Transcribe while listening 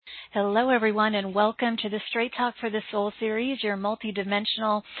Hello, everyone, and welcome to the Straight Talk for the Soul series, your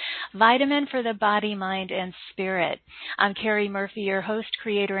multidimensional vitamin for the body, mind, and spirit. I'm Carrie Murphy, your host,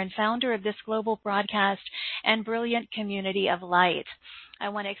 creator, and founder of this global broadcast and brilliant community of light. I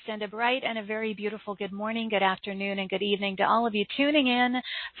want to extend a bright and a very beautiful good morning, good afternoon, and good evening to all of you tuning in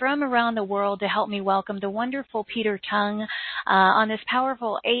from around the world to help me welcome the wonderful Peter Tung on this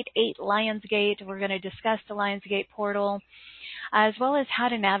powerful 8-8 Lionsgate. We're going to discuss the Lionsgate portal, as well as how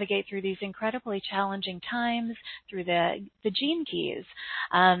to navigate through these incredibly challenging times through the gene keys.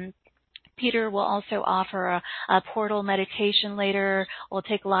 Peter will also offer a portal meditation later. We'll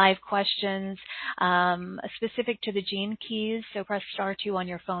take live questions specific to the gene keys, so press star 2 on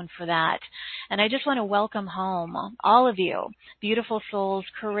your phone for that. And I just want to welcome home all of you, beautiful souls,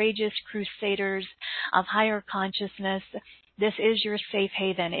 courageous crusaders of higher consciousness. This is your safe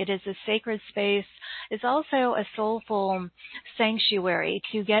haven. It is a sacred space. It's also a soulful sanctuary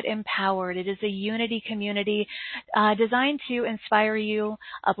to get empowered. It is a unity community designed to inspire you,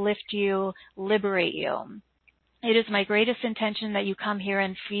 uplift you, liberate you. It is my greatest intention that you come here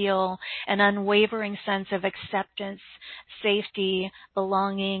and feel an unwavering sense of acceptance, safety,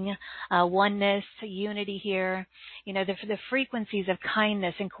 belonging, oneness, unity here. You know, the frequencies of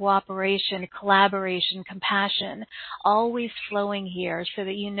kindness and cooperation, collaboration, compassion, always flowing here so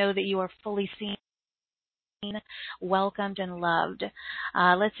that you know that you are fully seen, welcomed, and loved.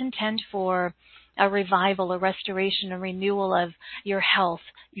 Let's intend for a revival, a restoration, a renewal of your health,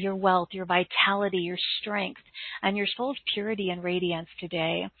 your wealth, your vitality, your strength, and your soul's purity and radiance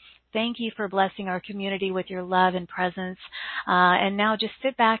today. Thank you for blessing our community with your love and presence. And now just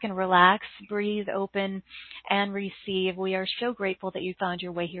sit back and relax, breathe, open, and receive. We are so grateful that you found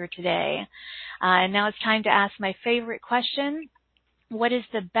your way here today. And now it's time to ask my favorite question. What is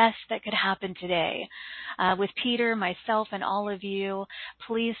the best that could happen today? With Peter, myself, and all of you,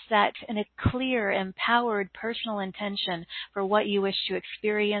 please set a clear, empowered personal intention for what you wish to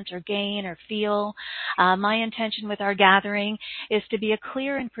experience or gain or feel. My intention with our gathering is to be a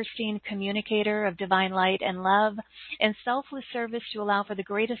clear and pristine communicator of divine light and love and selfless service to allow for the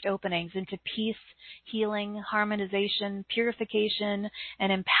greatest openings into peace, healing, harmonization, purification,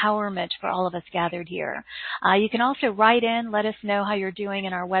 and empowerment for all of us gathered here. You can also write in, let us know how you're doing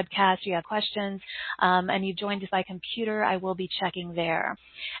in our webcast. You have questions, and you joined us by computer, I will be checking there.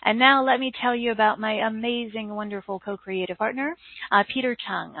 And now let me tell you about my amazing, wonderful co-creative partner, Peter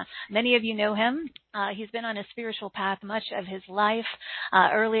Tung. Many of you know him. He's been on a spiritual path much of his life.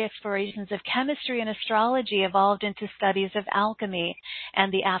 Early explorations of chemistry and astrology evolved into studies of alchemy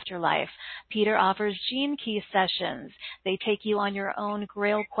and the afterlife. Peter offers gene key sessions. They take you on your own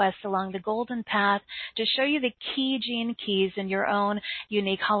grail quest along the golden path to show you the key gene keys in your own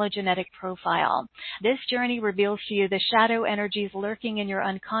unique hologenetic profile. This journey reveals to you the shadow energies lurking in your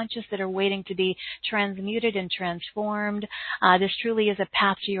unconscious that are waiting to be transmuted and transformed. This truly is a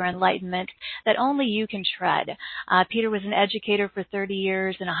path to your enlightenment that only you can tread. Peter was an educator for 30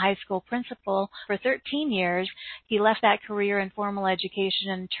 years and a high school principal for 13 years. He left that career in formal education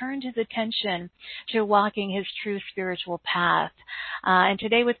and turned his attention to walking his true spiritual path. And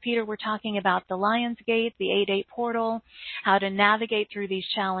today with Peter, we're talking about the Lionsgate, the 8-8 portal, how to navigate through these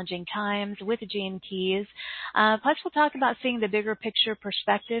challenging times with gene keys. Plus, we'll talk about seeing the bigger picture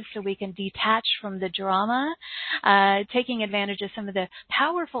perspective so we can detach from the drama, taking advantage of some of the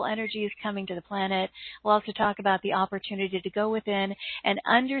powerful energies coming to the planet. We'll also talk about the opportunity to go within and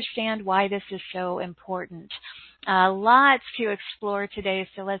understand why this is so important. Lots to explore today,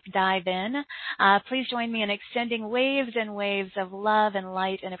 so let's dive in. Please join me in extending waves and waves of love and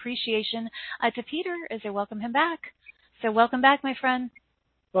light and appreciation to Peter as I welcome him back. So welcome back, my friend.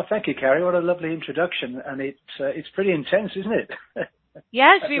 Well, thank you, Carrie. What a lovely introduction. And it's pretty intense, isn't it?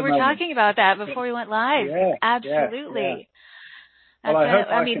 Yes, we were talking about that before we went live. Yeah, absolutely. Yeah. Well, I hope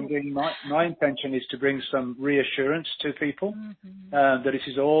I can bring my intention is to bring some reassurance to people that this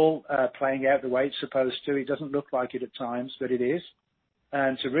is all playing out the way it's supposed to. It doesn't look like it at times, but it is.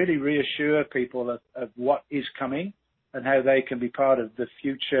 And to really reassure people of what is coming and how they can be part of the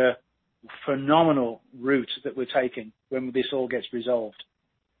future phenomenal route that we're taking when this all gets resolved.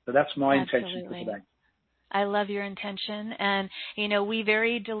 So that's my intention for today. I love your intention. And, you know, we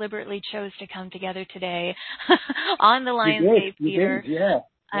very deliberately chose to come together today on the Lionsgate, Peter. You did, yeah.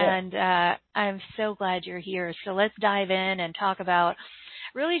 And I'm so glad you're here. So let's dive in and talk about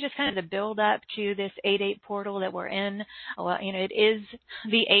really just kind of the build up to this 8-8 portal that we're in. Well, you know, it is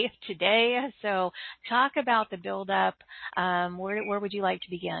the 8th today. So talk about the build up. Where would you like to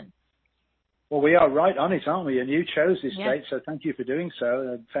begin? Well, we are right on it, aren't we? And you chose this date, so thank you for doing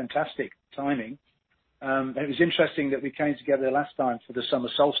so. Fantastic timing. It was interesting that we came together last time for the summer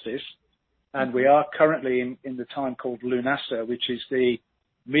solstice, and we are currently in the time called Lunasa, which is the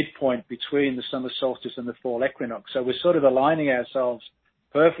midpoint between the summer solstice and the fall equinox. So we're sort of aligning ourselves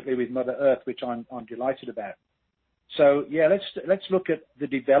perfectly with Mother Earth, which I'm delighted about. So yeah, let's look at the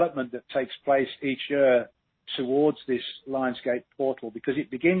development that takes place each year towards this Lionsgate portal, because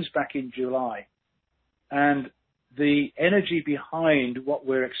it begins back in July. And the energy behind what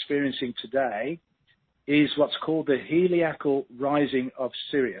we're experiencing today is what's called the heliacal rising of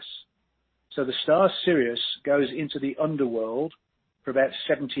Sirius. So the star Sirius goes into the underworld for about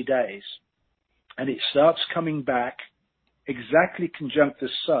 70 days, and it starts coming back exactly conjunct the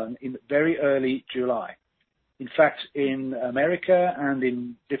sun in very early July. In fact, in America and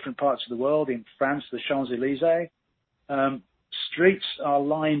in different parts of the world, in France, the Champs-Élysées, streets are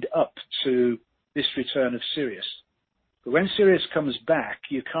lined up to this return of Sirius. But when Sirius comes back,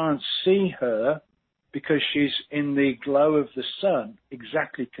 you can't see her because she's in the glow of the sun,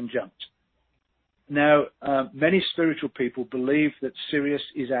 exactly conjunct. Now, many spiritual people believe that Sirius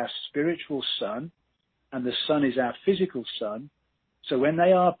is our spiritual sun and the sun is our physical sun. So when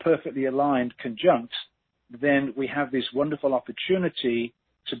they are perfectly aligned conjunct, then we have this wonderful opportunity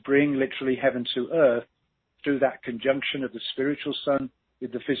to bring literally heaven to earth through that conjunction of the spiritual sun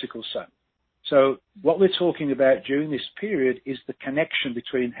with the physical sun. So what we're talking about during this period is the connection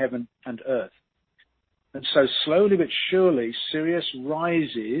between heaven and earth. And so slowly but surely, Sirius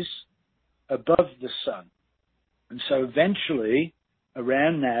rises above the sun. And so eventually,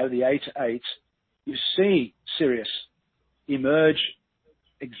 around now, the 8/8, you see Sirius emerge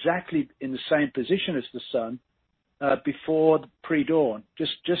exactly in the same position as the sun before pre-dawn.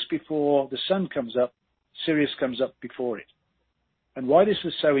 Just before the sun comes up, Sirius comes up before it. And why this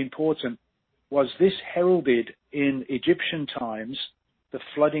was so important was this heralded in Egyptian times the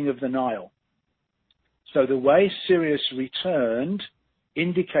flooding of the Nile. So the way Sirius returned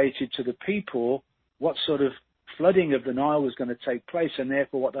indicated to the people what sort of flooding of the Nile was going to take place, and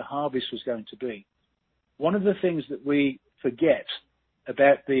therefore what the harvest was going to be. One of the things that we forget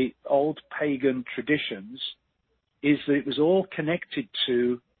about the old pagan traditions is that it was all connected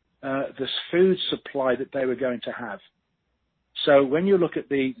to this food supply that they were going to have. So when you look at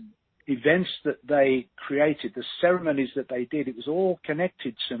the events that they created, the ceremonies that they did, it was all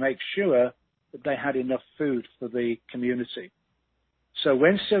connected to make sure that they had enough food for the community. So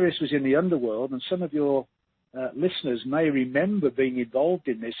when Sirius was in the underworld, and some of your listeners may remember being involved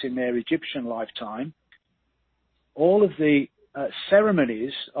in this in their Egyptian lifetime, all of the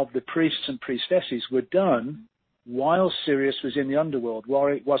ceremonies of the priests and priestesses were done while Sirius was in the underworld, while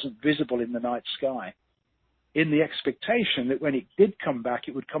it wasn't visible in the night sky, in the expectation that when it did come back,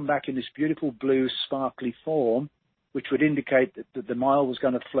 it would come back in this beautiful blue sparkly form, which would indicate that the Nile was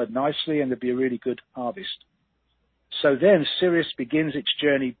going to flood nicely and there'd be a really good harvest. So then Sirius begins its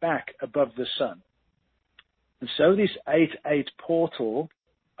journey back above the sun. And so this 8/8 portal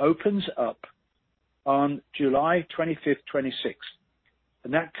opens up on July 25th, 26th.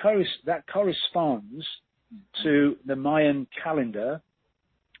 And that corresponds to the Mayan calendar.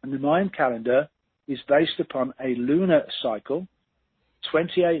 And the Mayan calendar is based upon a lunar cycle,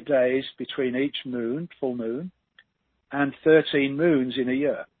 28 days between each moon, full moon, and 13 moons in a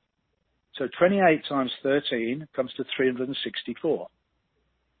year. So 28 times 13 comes to 364.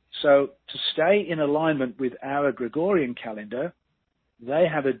 So to stay in alignment with our Gregorian calendar, they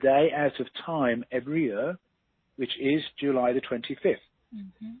have a day out of time every year, which is July the 25th.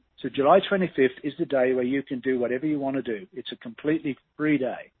 Mm-hmm. So July 25th is the day where you can do whatever you want to do. It's a completely free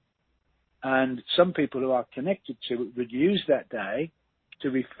day. And some people who are connected to it would use that day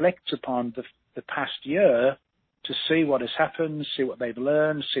to reflect upon the past year, to see what has happened, see what they've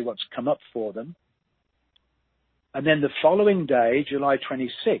learned, see what's come up for them. And then the following day, July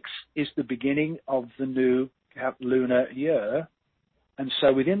 26th, is the beginning of the new lunar year. And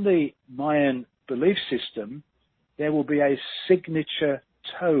so within the Mayan belief system, there will be a signature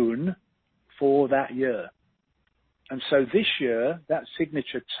tone for that year. And so this year, that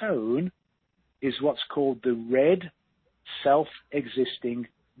signature tone is what's called the red self-existing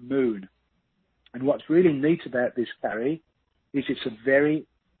moon. And what's really neat about this, Carrie, is it's a very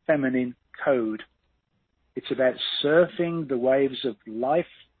feminine code. It's about surfing the waves of life.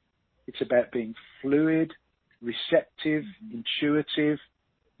 It's about being fluid, receptive, intuitive,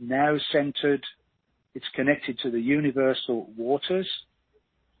 now-centered. It's connected to the universal waters.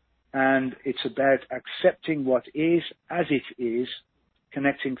 And it's about accepting what is as it is,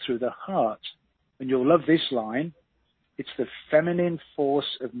 connecting through the heart. And you'll love this line. It's the feminine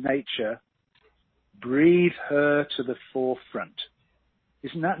force of nature. Breathe her to the forefront.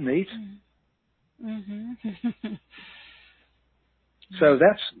 Isn't that neat? Mm-hmm. So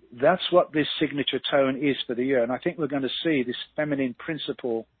that's what this signature tone is for the year. And I think we're going to see this feminine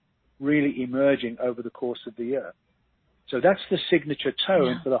principle really emerging over the course of the year. So that's the signature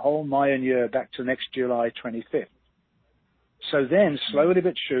tone for the whole Mayan year back to next July 25th. So then, slowly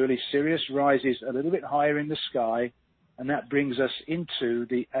but surely, Sirius rises a little bit higher in the sky, and that brings us into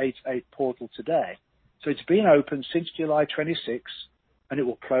the 8-8 portal today. So it's been open since July 26th, and it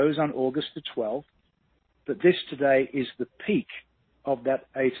will close on August the 12th. But this today is the peak of that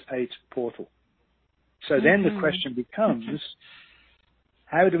 8-8 portal. So then the question becomes,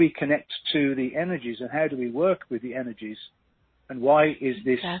 how do we connect to the energies, and how do we work with the energies, and why is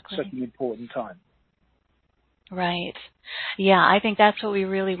this such an important time? Right. Yeah, I think that's what we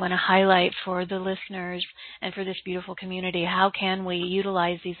really want to highlight for the listeners and for this beautiful community. How can we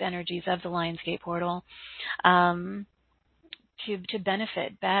utilize these energies of the Lionsgate portal to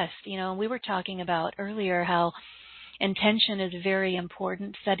benefit best? You know, we were talking about earlier how intention is very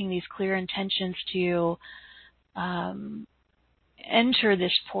important, setting these clear intentions to enter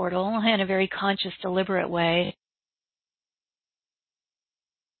this portal in a very conscious, deliberate way.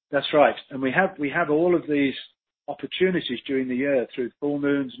 That's right. And we have all of these opportunities during the year through full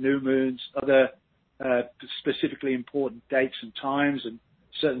moons, new moons, other specifically important dates and times and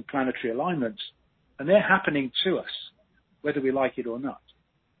certain planetary alignments. And they're happening to us, whether we like it or not.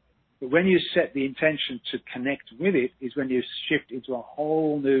 But when you set the intention to connect with it is when you shift into a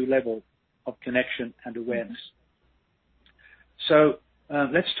whole new level of connection and awareness. So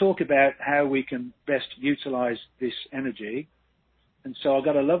let's talk about how we can best utilize this energy. And so I've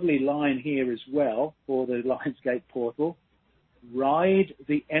got a lovely line here as well for the Lionsgate portal. Ride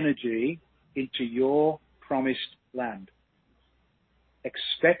the energy into your promised land.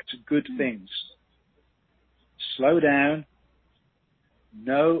 Expect good things. Slow down.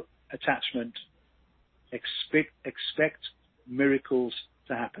 No attachment. Expect miracles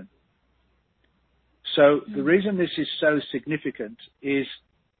to happen. So the reason this is so significant is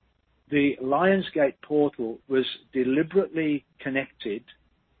the Lionsgate portal was deliberately connected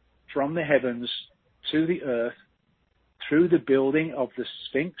from the heavens to the earth through the building of the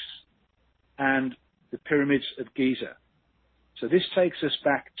Sphinx and the pyramids of Giza. So this takes us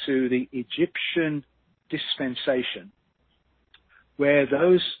back to the Egyptian dispensation, where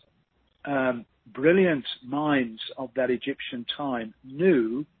those brilliant minds of that Egyptian time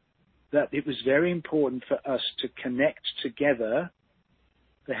knew that it was very important for us to connect together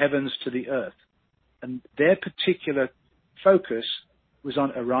the heavens to the earth. And their particular focus was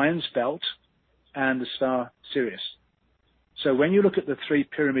on Orion's belt and the star Sirius. So when you look at the three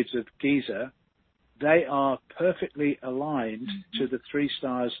pyramids of Giza, they are perfectly aligned to the three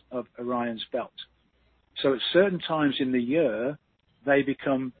stars of Orion's belt. So at certain times in the year, they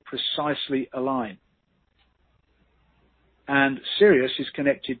become precisely aligned. And Sirius is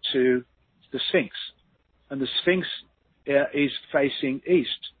connected to the Sphinx. And the Sphinx is facing east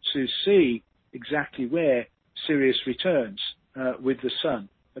to see exactly where Sirius returns with the sun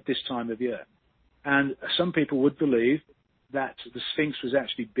at this time of year. And some people would believe that the Sphinx was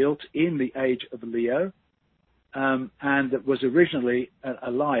actually built in the age of Leo and that was originally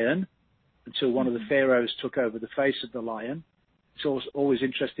a lion until one of the pharaohs took over the face of the lion. It's always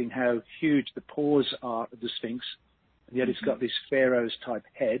interesting how huge the paws are of the Sphinx, and yet it's got this pharaoh's type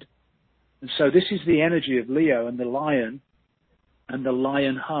head. And so this is the energy of Leo and the lion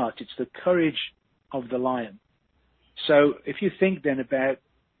heart. It's the courage of the lion. So if you think then about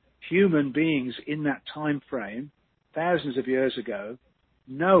human beings in that time frame, thousands of years ago,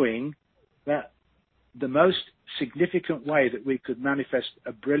 knowing that the most significant way that we could manifest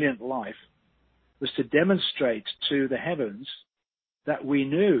a brilliant life was to demonstrate to the heavens that we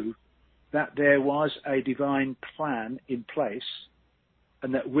knew that there was a divine plan in place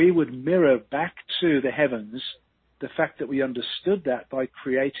and that we would mirror back to the heavens the fact that we understood that by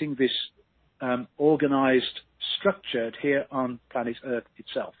creating this organized structure here on planet Earth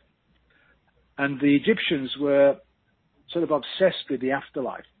itself. And the Egyptians were sort of obsessed with the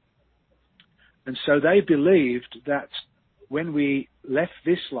afterlife. And so they believed that when we left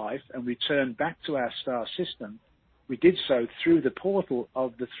this life and returned back to our star system, we did so through the portal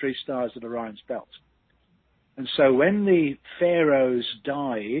of the three stars of Orion's belt. And so when the pharaohs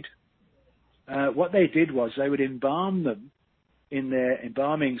died, what they did was they would embalm them in their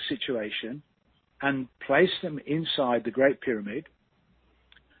embalming situation and place them inside the Great Pyramid,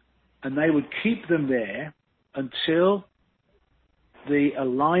 and they would keep them there until the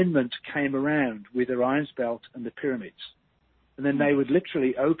alignment came around with Orion's belt and the pyramids. And then they would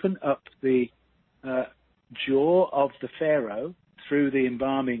literally open up the jaw of the pharaoh through the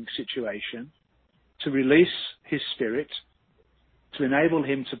embalming situation, to release his spirit, to enable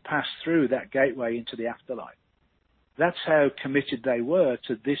him to pass through that gateway into the afterlife. That's how committed they were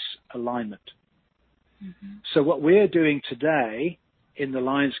to this alignment. Mm-hmm. So what we're doing today in the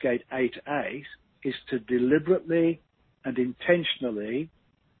Lionsgate 8A is to deliberately and intentionally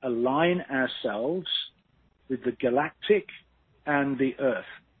align ourselves with the galactic and the earth.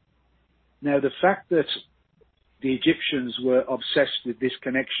 Now, the fact that the Egyptians were obsessed with this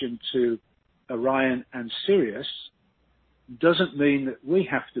connection to Orion and Sirius doesn't mean that we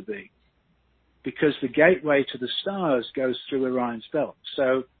have to be, because the gateway to the stars goes through Orion's belt.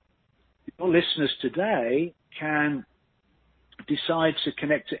 So your listeners today can decide to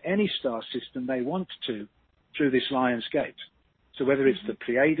connect to any star system they want to through this Lion's Gate. So whether it's the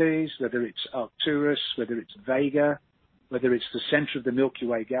Pleiades, whether it's Arcturus, whether it's Vega, whether it's the center of the Milky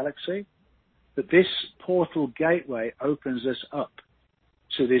Way galaxy, but this portal gateway opens us up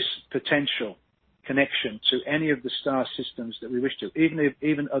to this potential connection to any of the star systems that we wish to,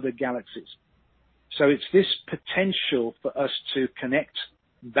 even other galaxies. So it's this potential for us to connect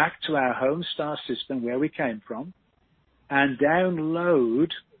back to our home star system where we came from and download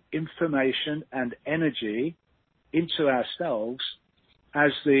information and energy into ourselves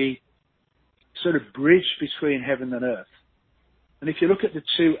as the sort of bridge between heaven and earth. And if you look at the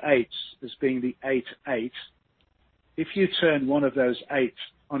 2 eights as being the 8-8, if you turn one of those 8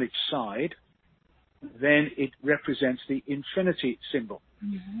 on its side, then it represents the infinity symbol.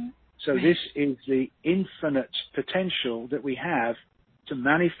 Mm-hmm. So right. This is the infinite potential that we have to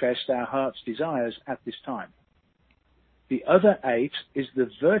manifest our heart's desires at this time. The other 8 is the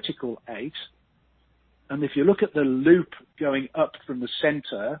vertical 8. And if you look at the loop going up from the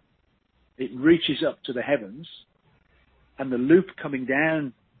center, it reaches up to the heavens. And the loop coming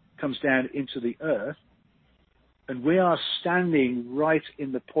down comes down into the earth. And we are standing right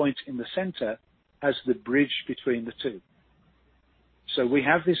in the point in the center as the bridge between the two. So we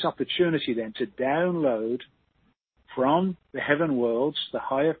have this opportunity then to download from the heaven worlds, the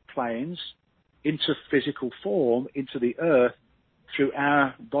higher planes, into physical form, into the earth, through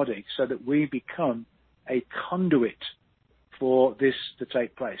our body, so that we become a conduit for this to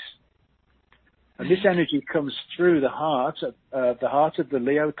take place. And this energy comes through the heart of the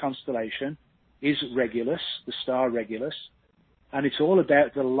Leo constellation is Regulus, the star Regulus, and it's all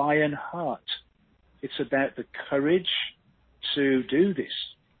about the lion heart. It's about the courage to do this,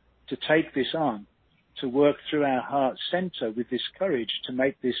 to take this on, to work through our heart center with this courage to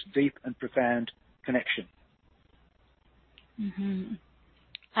make this deep and profound connection. Mm-hmm.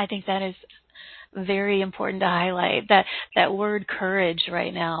 I think that is very important to highlight, that word courage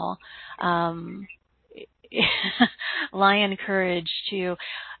right now. Lion courage to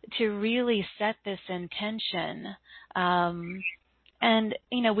really set this intention. And,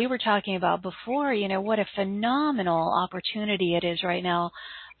 we were talking about before, what a phenomenal opportunity it is right now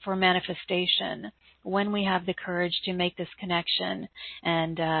for manifestation when we have the courage to make this connection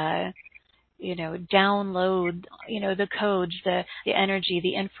and, download, the codes, the energy,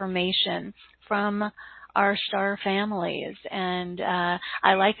 the information from our star families. And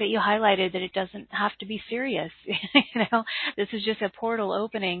I like that you highlighted that it doesn't have to be serious. This is just a portal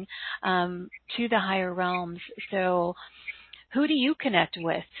opening to the higher realms. So who do you connect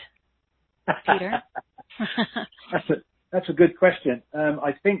with, Peter? That's a good question.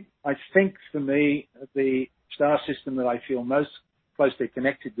 I think for me, the star system that I feel most closely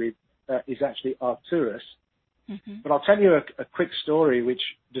connected with is actually Arcturus. Mm-hmm. But I'll tell you a quick story which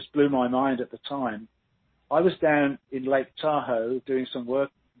just blew my mind at the time. I was down in Lake Tahoe doing some work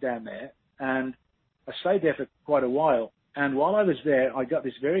down there, and I stayed there for quite a while. And while I was there, I got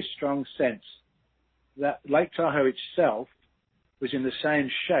this very strong sense that Lake Tahoe itself was in the same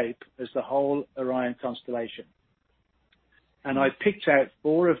shape as the whole Orion constellation. And I picked out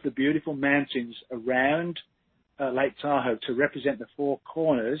 4 of the beautiful mountains around Lake Tahoe to represent the 4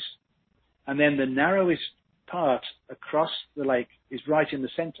 corners, and then the narrowest part across the lake is right in the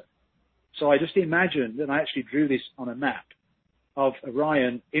center. So I just imagined, and I actually drew this on a map of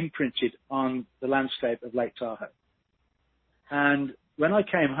Orion imprinted on the landscape of Lake Tahoe. And when I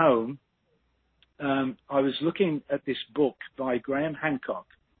came home, I was looking at this book by Graham Hancock,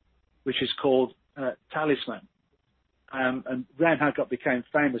 which is called Talisman. And Graham Hancock became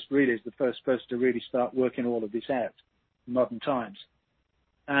famous really as the first person to really start working all of this out in modern times.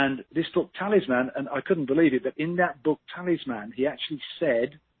 And this book, Talisman, and I couldn't believe it, but in that book, Talisman, he actually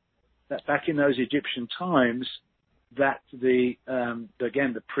said that back in those Egyptian times, that the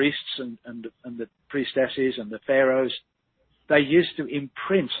priests and the priestesses and the pharaohs, they used to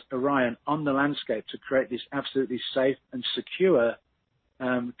imprint Orion on the landscape to create this absolutely safe and secure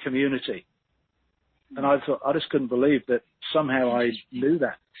community. And I thought, I just couldn't believe that somehow I knew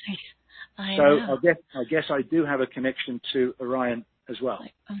that. I know. I guess I do have a connection to Orion as well.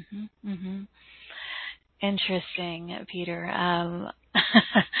 Interesting, Peter. I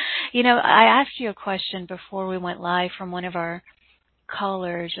asked you a question before we went live from one of our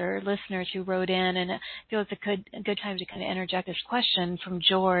callers or listeners who wrote in, and I feel it's a good time to kind of interject this question from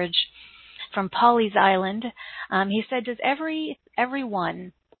George from Pawleys Island. He said, does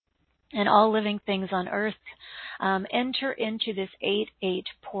everyone and all living things on Earth enter into this 8-8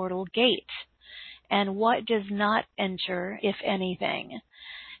 portal gate? And what does not enter, if anything?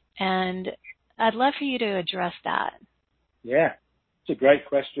 And I'd love for you to address that. Yeah, it's a great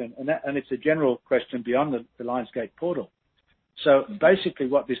question, and it's a general question beyond the Lionsgate portal. So basically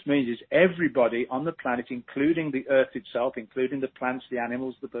what this means is everybody on the planet, including the Earth itself, including the plants, the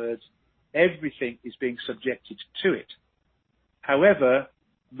animals, the birds, everything is being subjected to it. However,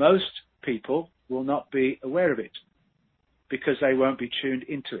 most people will not be aware of it because they won't be tuned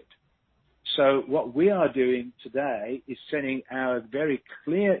into it. So what we are doing today is setting our very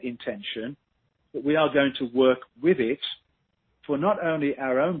clear intention that we are going to work with it for not only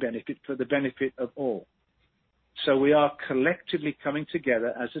our own benefit, for the benefit of all. So we are collectively coming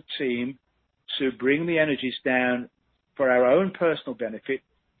together as a team to bring the energies down for our own personal benefit,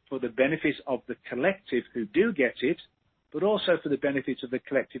 for the benefits of the collective who do get it, but also for the benefits of the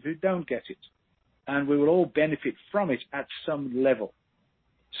collective who don't get it. And we will all benefit from it at some level.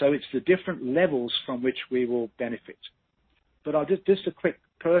 So it's the different levels from which we will benefit. But I'll just a quick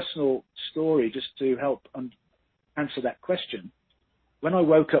personal story just to help answer that question. When I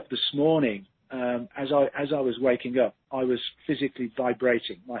woke up this morning, as I was waking up, I was physically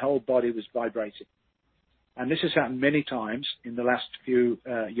vibrating. My whole body was vibrating. And this has happened many times in the last few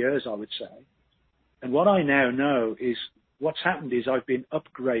years, I would say. And what I now know is what's happened is I've been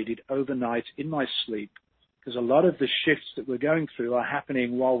upgraded overnight in my sleep, because a lot of the shifts that we're going through are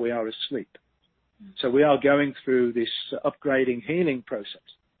happening while we are asleep. So we are going through this upgrading healing process.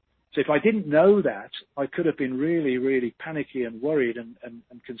 So if I didn't know that, I could have been really, really panicky and worried and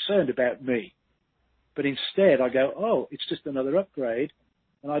concerned about me. But instead I go, oh, it's just another upgrade.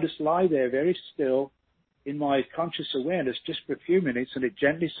 And I just lie there very still in my conscious awareness just for a few minutes, and it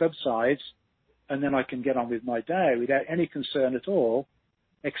gently subsides. And then I can get on with my day without any concern at all,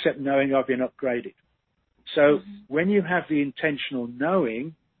 except knowing I've been upgraded. So when you have the intentional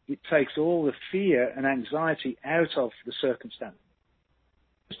knowing, it takes all the fear and anxiety out of the circumstance.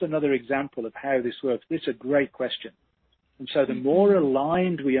 Just another example of how this works. This is a great question. And so the more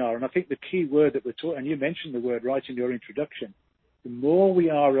aligned we are, and I think the key word that we're talking, and you mentioned the word right in your introduction, the more we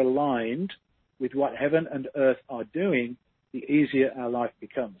are aligned with what heaven and earth are doing, the easier our life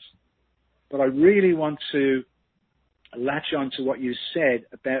becomes. But I really want to latch on to what you said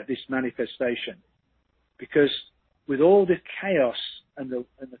about this manifestation, because with all the chaos and the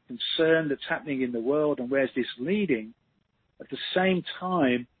concern that's happening in the world and where's this leading, at the same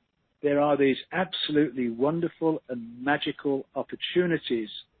time, there are these absolutely wonderful and magical opportunities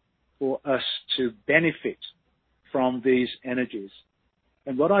for us to benefit from these energies.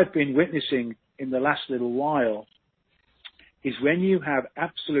 And what I've been witnessing in the last little while is when you have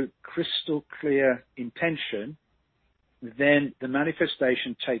absolute crystal clear intention, then the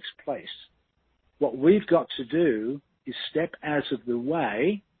manifestation takes place. What we've got to do is step out of the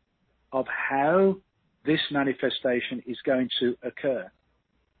way of how this manifestation is going to occur.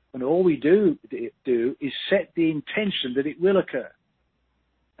 And all we do is set the intention that it will occur,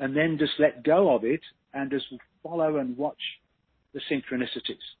 and then just let go of it and just follow and watch the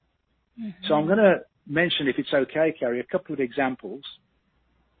synchronicities. So I'm going to mention, if it's okay, Carrie, a couple of examples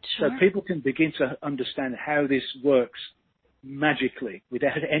so people can begin to understand how this works magically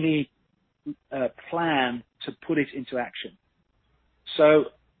without any plan to put it into action. So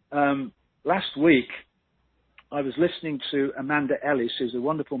last week, I was listening to Amanda Ellis, who's a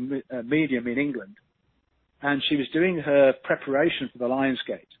wonderful medium in England, and she was doing her preparation for the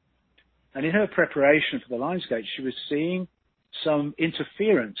Lionsgate. And in her preparation for the Lionsgate, she was seeing some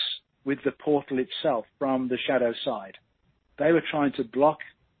interference with the portal itself from the shadow side. They were trying to block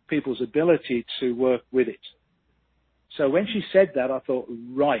people's ability to work with it. So when she said that, I thought,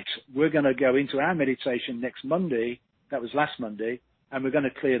 right, we're going to go into our meditation next Monday, that was last Monday, and we're going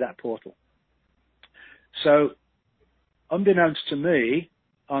to clear that portal. So unbeknownst to me,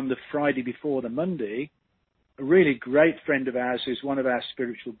 on the Friday before the Monday, a really great friend of ours who's one of our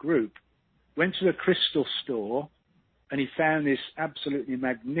spiritual group went to a crystal store and he found this absolutely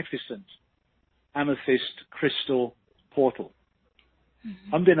magnificent amethyst crystal portal.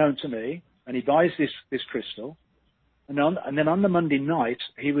 Unbeknown to me, and he buys this crystal, and then on the Monday night,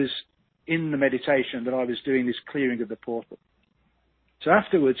 he was in the meditation that I was doing this clearing of the portal. So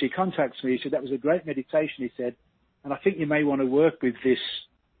afterwards, he contacts me. He said, that was a great meditation, he said, and I think you may want to work with this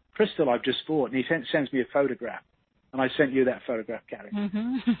crystal I've just bought. And he sends me a photograph. And I sent you that photograph, Carrie.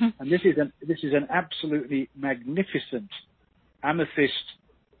 Mm-hmm. And this is an absolutely magnificent amethyst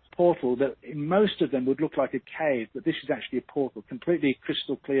portal that in most of them would look like a cave, but this is actually a portal, completely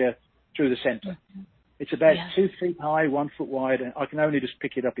crystal clear through the center. Mm-hmm. It's about 2 feet high, 1 foot wide, and I can only just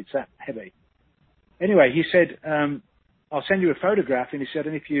pick it up. It's that heavy. Anyway, he said, I'll send you a photograph, and he said,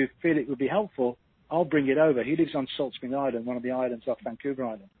 and if you feel it would be helpful, I'll bring it over. He lives on Salt Spring Island, one of the islands off Vancouver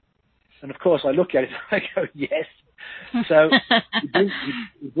Island. And of course, I look at it and I go, yes. So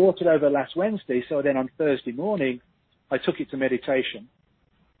he brought it over last Wednesday. So then on Thursday morning, I took it to meditation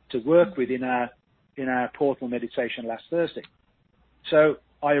to work with in our portal meditation last Thursday. So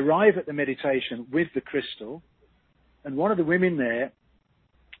I arrive at the meditation with the crystal, and one of the women there,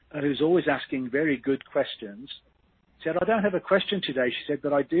 who's always asking very good questions, said, I don't have a question today, she said,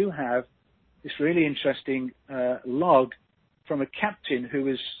 but I do have this really interesting log from a captain who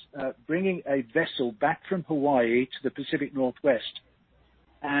was bringing a vessel back from Hawaii to the Pacific Northwest.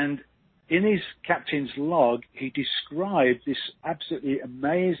 And in his captain's log, he described this absolutely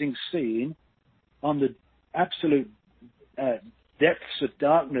amazing scene on the absolute depths of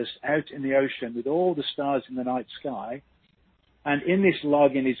darkness out in the ocean with all the stars in the night sky. And in this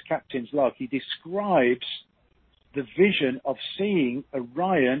log, in his captain's log, he describes the vision of seeing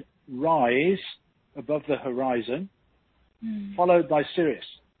Orion rise above the horizon, followed by Sirius.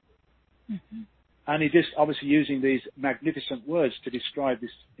 Mm-hmm. And he just obviously using these magnificent words to describe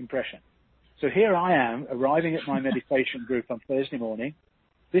this impression. So here I am arriving at my meditation group on Thursday morning,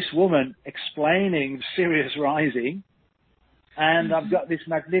 this woman explaining Sirius rising, and I've got this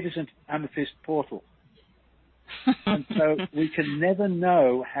magnificent amethyst portal. And so we can never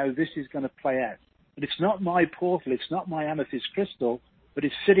know how this is going to play out. But it's not my portal, it's not my amethyst crystal, but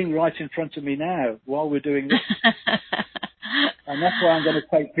it's sitting right in front of me now while we're doing this. And that's why I'm going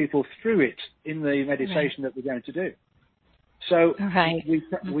to take people through it in the meditation that we're going to do. So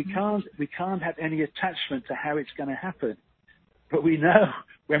we can't have any attachment to how it's going to happen. But we know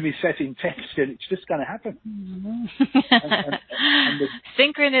when we set intention, it's just going to happen. and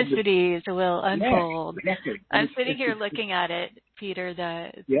synchronicities will unfold. Yeah, exactly. I'm sitting here looking at it, Peter,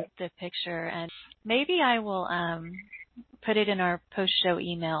 the picture, and maybe I will put it in our post-show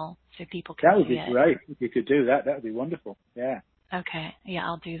email so people can see it. That would be great. If you could do that, that would be wonderful. Yeah. Okay. Yeah,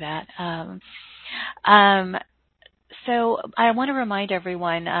 I'll do that. So I want to remind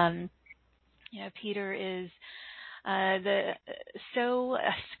everyone, Peter is so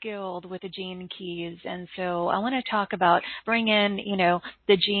skilled with the gene keys, and so I want to bring in,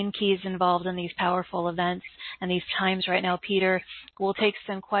 the gene keys involved in these powerful events and these times right now. Peter, we'll take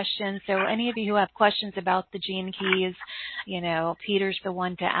some questions. So any of you who have questions about the gene keys, Peter's the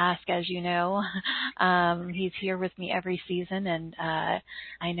one to ask, as you know. He's here with me every season, and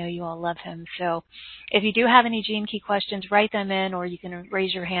I know you all love him. So if you do have any gene key questions, write them in, or you can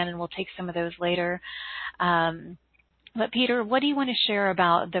raise your hand and we'll take some of those later. But Peter, what do you want to share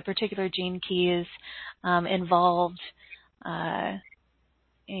about the particular gene keys involved,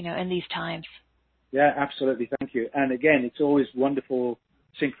 in these times? Yeah, absolutely. Thank you. And again, it's always wonderful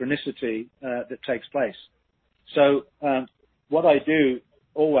synchronicity that takes place. So what I do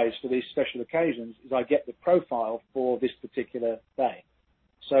always for these special occasions is I get the profile for this particular day.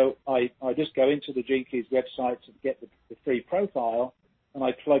 So I just go into the Gene Keys website to get the free profile, and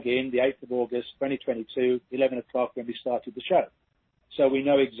I plug in the 8th of August, 2022, 11 o'clock when we started the show. So we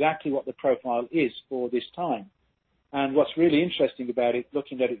know exactly what the profile is for this time. And what's really interesting about it,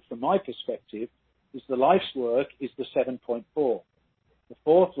 looking at it from my perspective, is the life's work is the 7.4. The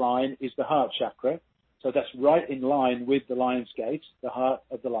fourth line is the heart chakra. So that's right in line with the lion's gate, the heart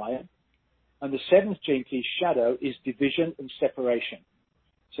of the lion. And the seventh gene key shadow is division and separation.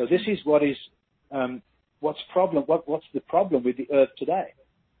 So this is what is, what's the problem with the earth today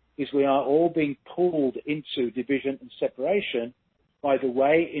is we are all being pulled into division and separation by the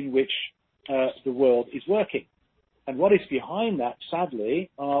way in which the world is working. And what is behind that,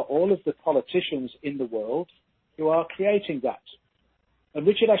 sadly, are all of the politicians in the world who are creating that. And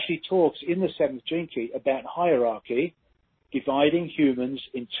Richard actually talks in the seventh gene key about hierarchy, dividing humans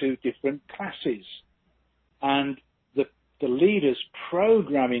into different classes, and the leaders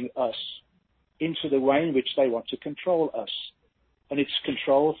programming us into the way in which they want to control us. And it's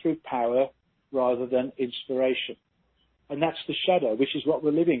control through power rather than inspiration. And that's the shadow, which is what we're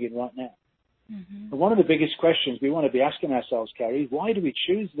living in right now. Mm-hmm. And one of the biggest questions we want to be asking ourselves, Carrie, is why do we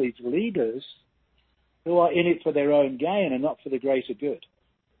choose these leaders who are in it for their own gain and not for the greater good?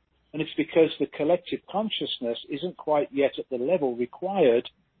 And it's because the collective consciousness isn't quite yet at the level required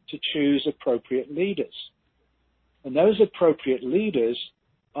to choose appropriate leaders. And those appropriate leaders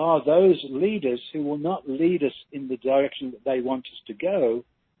are those leaders who will not lead us in the direction that they want us to go,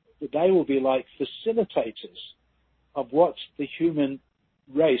 but they will be like facilitators of what the human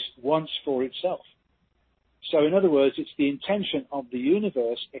race wants for itself. So in other words, it's the intention of the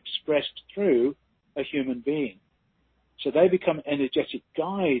universe expressed through a human being. So they become energetic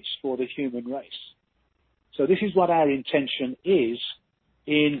guides for the human race. So this is what our intention is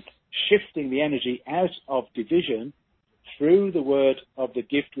in shifting the energy out of division through the word of the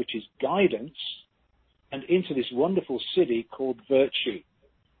gift, which is guidance, and into this wonderful city called virtue.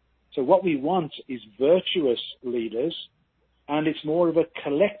 So what we want is virtuous leaders, and it's more of a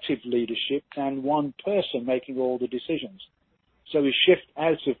collective leadership than one person making all the decisions. So we shift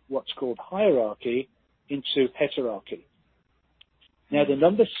out of what's called hierarchy into heterarchy. Now, the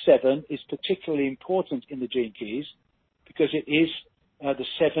number 7 is particularly important in the Gene Keys because it is the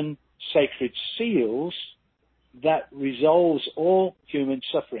 7 sacred seals that resolves all human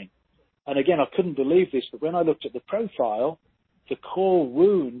suffering. And again, I couldn't believe this, but when I looked at the profile, the core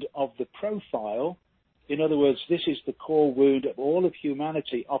wound of the profile, in other words, this is the core wound of all of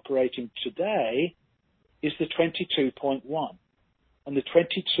humanity operating today, is the 22.1. And the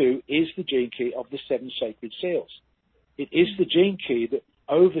 22 is the gene key of the 7 sacred seals. It is the gene key that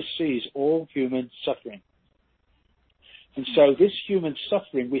oversees all human suffering. And so this human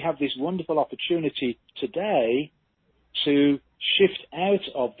suffering, we have this wonderful opportunity today to shift out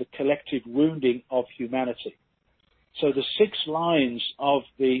of the collective wounding of humanity. So the 6 lines of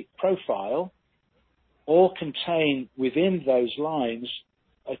the profile all contain within those lines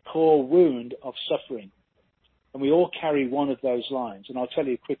a core wound of suffering. And we all carry one of those lines. And I'll tell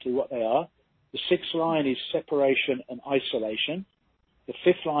you quickly what they are. The 6th line is separation and isolation. The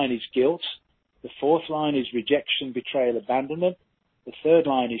 5th line is guilt. The 4th line is rejection, betrayal, abandonment. The 3rd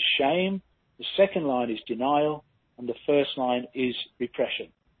line is shame. The 2nd line is denial. And the 1st line is repression.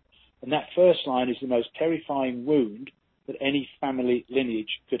 And that 1st line is the most terrifying wound that any family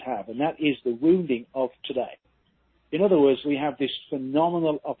lineage could have. And that is the wounding of today. In other words, we have this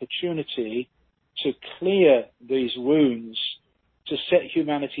phenomenal opportunity to clear these wounds, to set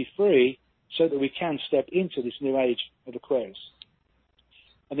humanity free so that we can step into this new age of Aquarius.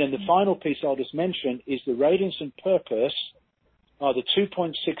 And then the final piece I'll just mention is the radiance and purpose are the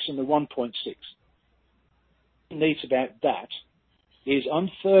 2.6 and the 1.6. What neat about that is on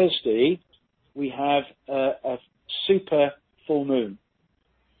Thursday we have a super full moon.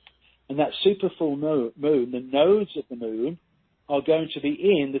 And that super full moon, the nodes of the moon, are going to be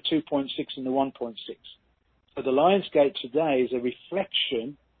in the 2.6 and the 1.6. So the Lion's Gate today is a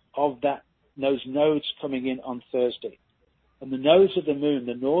reflection of those nodes coming in on Thursday. And the nodes of the moon,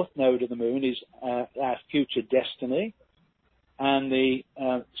 the north node of the moon is our future destiny, and the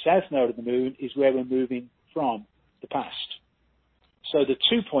south node of the moon is where we're moving from, the past. So the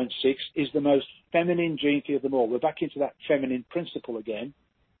 2.6 is the most feminine gene key of them all. We're back into that feminine principle again.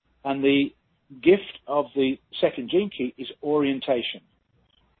 And the gift of the second gene key is orientation.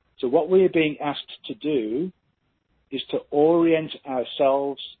 So what we are being asked to do is to orient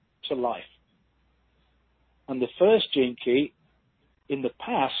ourselves to life. And the first gene key in the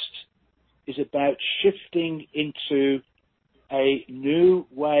past is about shifting into a new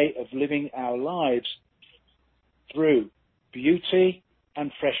way of living our lives through beauty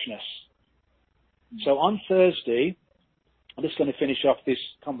and freshness. So on Thursday, I'm just going to finish off this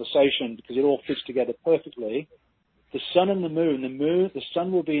conversation because it all fits together perfectly. The sun and the moon, the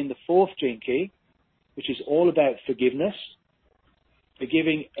sun will be in the 4th gene key, which is all about forgiveness,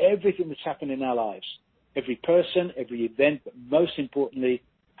 forgiving everything that's happened in our lives, every person, every event, but most importantly,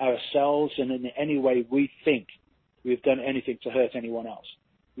 ourselves and in any way we think we've done anything to hurt anyone else.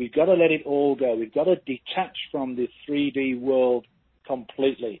 We've got to let it all go. We've got to detach from the 3D world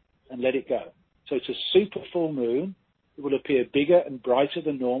completely and let it go. So it's a super full moon. It will appear bigger and brighter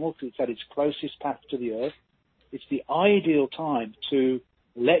than normal because it's at its closest path to the Earth. It's the ideal time to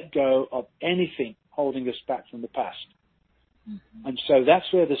let go of anything holding us back from the past. Mm-hmm. And so that's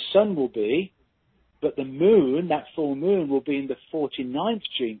where the sun will be, but the moon, that full moon, will be in the 49th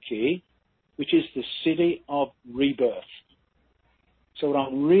gene key, which is the city of rebirth. So what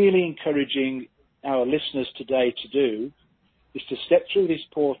I'm really encouraging our listeners today to do is to step through this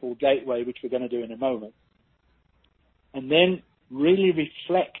portal gateway, which we're going to do in a moment, and then really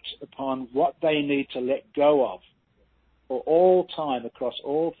reflect upon what they need to let go of for all time, across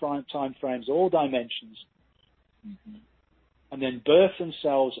all time frames, all dimensions, mm-hmm. and then birth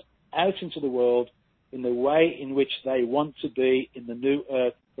themselves out into the world in the way in which they want to be in the new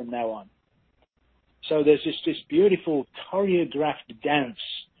Earth from now on. So there's this beautiful choreographed dance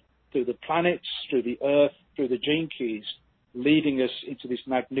through the planets, through the Earth, through the gene keys, leading us into this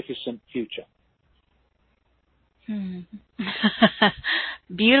magnificent future.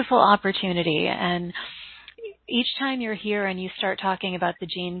 Beautiful opportunity. And each time you're here and you start talking about the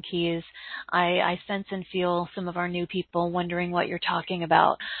gene keys, I sense and feel some of our new people wondering what you're talking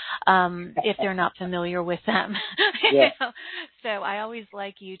about, if they're not familiar with them. Yeah. So I always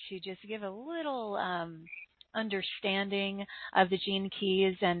like you to just give a little understanding of the gene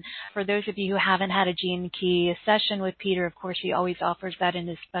keys. And for those of you who haven't had a gene key session with Peter, of course, he always offers that in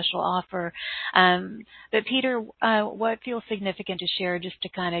his special offer. But Peter, what feels significant to share just to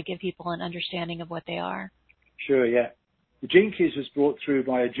kind of give people an understanding of what they are? Sure, yeah. The gene keys was brought through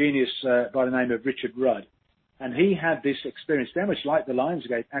by a genius by the name of Richard Rudd. And he had this experience, very much like the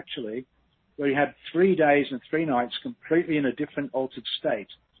Lionsgate, actually, where he had 3 days and 3 nights completely in a different altered state,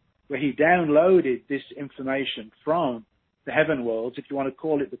 where he downloaded this information from the heaven worlds, if you want to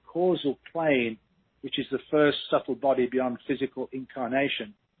call it the causal plane, which is the first subtle body beyond physical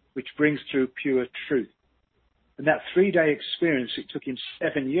incarnation, which brings through pure truth. And that 3-day experience, it took him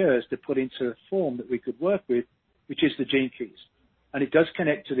 7 years to put into a form that we could work with, which is the gene keys. And it does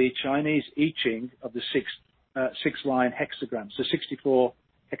connect to the Chinese I Ching of the six-line hexagrams, so 64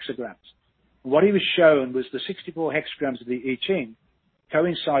 hexagrams. And what he was shown was the 64 hexagrams of the I Ching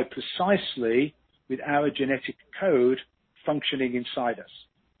coincide precisely with our genetic code functioning inside us.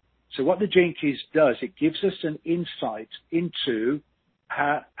 So what the gene keys does, it gives us an insight into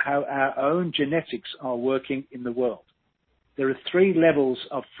how our own genetics are working in the world. There are 3 levels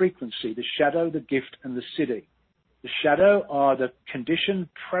of frequency: the shadow, the gift, and the siddhi. The shadow are the conditioned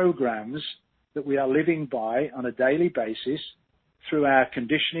programs that we are living by on a daily basis through our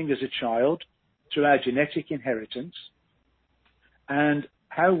conditioning as a child, through our genetic inheritance, and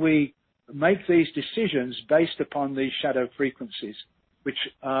how we make these decisions based upon these shadow frequencies, which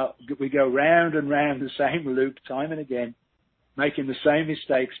we go round and round the same loop time and again, making the same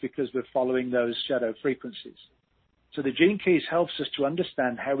mistakes because we're following those shadow frequencies. So the gene keys helps us to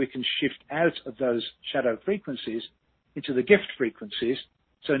understand how we can shift out of those shadow frequencies into the gift frequencies.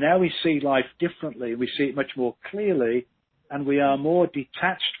 So now we see life differently, we see it much more clearly, and we are more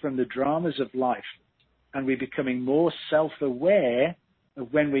detached from the dramas of life, and we're becoming more self-aware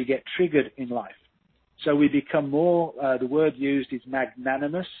of when we get triggered in life. So we become more, the word used is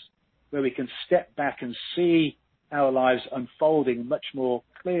magnanimous, where we can step back and see our lives unfolding much more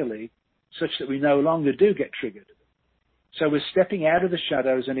clearly, such that we no longer do get triggered. So we're stepping out of the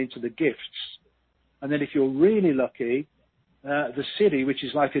shadows and into the gifts. And then if you're really lucky, the siddhi, which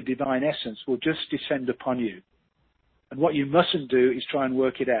is like a divine essence, will just descend upon you. And what you mustn't do is try and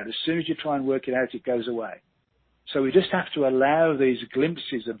work it out. As soon as you try and work it out, it goes away. So we just have to allow these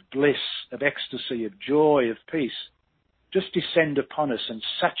glimpses of bliss, of ecstasy, of joy, of peace, just descend upon us and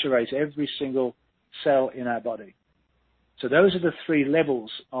saturate every single cell in our body. So those are the 3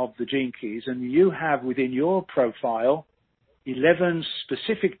 levels of the gene keys, and you have within your profile 11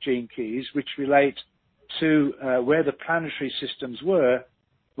 specific gene keys which relate to where the planetary systems were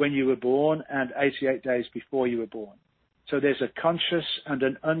when you were born and 88 days before you were born. So there's a conscious and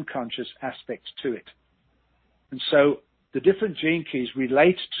an unconscious aspect to it. And so the different gene keys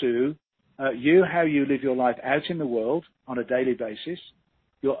relate to how you live your life out in the world on a daily basis,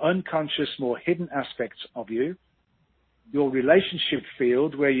 your unconscious, more hidden aspects of you, your relationship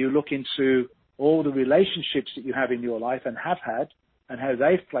field where you look into all the relationships that you have in your life and have had and how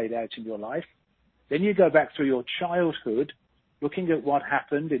they've played out in your life. Then you go back through your childhood, looking at what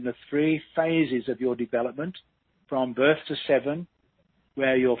happened in the 3 phases of your development, from birth to 7,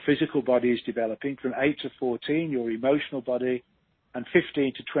 where your physical body is developing, from 8 to 14, your emotional body, and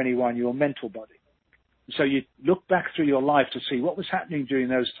 15 to 21, your mental body. So you look back through your life to see what was happening during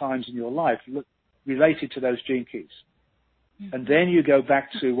those times in your life related to those gene keys. And then you go back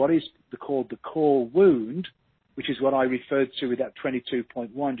to what is called the core wound, which is what I referred to with that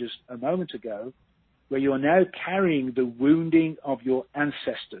 22.1 just a moment ago, where you are now carrying the wounding of your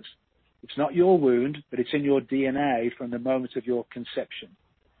ancestors. It's not your wound, but it's in your DNA from the moment of your conception.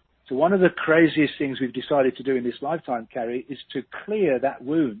 So one of the craziest things we've decided to do in this lifetime, Carrie, is to clear that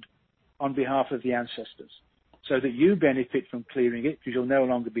wound on behalf of the ancestors, so that you benefit from clearing it, because you'll no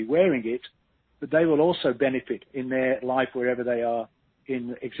longer be wearing it, but they will also benefit in their life wherever they are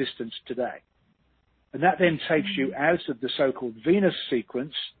in existence today. And that then takes you out of the so-called Venus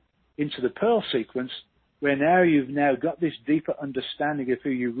sequence into the Pearl sequence, where now you've now got this deeper understanding of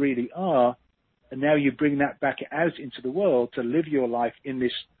who you really are, and now you bring that back out into the world to live your life in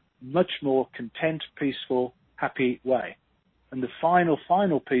this much more content, peaceful, happy way. And the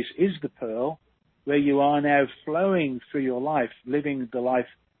final piece is the pearl, where you are now flowing through your life, living the life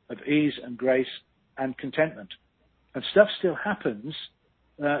of ease and grace and contentment. And stuff still happens.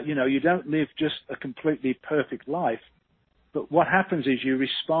 You don't live just a completely perfect life, but what happens is you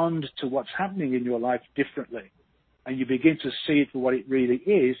respond to what's happening in your life differently, and you begin to see it for what it really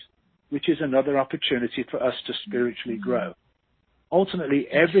is, which is another opportunity for us to spiritually grow. Ultimately,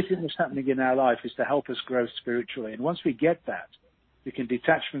 everything that's happening in our life is to help us grow spiritually. And once we get that, we can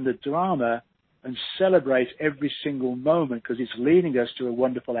detach from the drama and celebrate every single moment, because it's leading us to a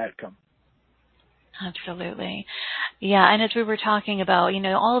wonderful outcome. Absolutely. Yeah, and as we were talking about,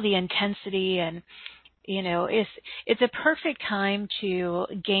 all the intensity and, it's a perfect time to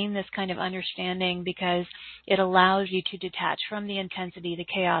gain this kind of understanding, because it allows you to detach from the intensity, the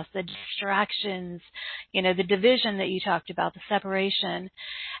chaos, the distractions, the division that you talked about, the separation.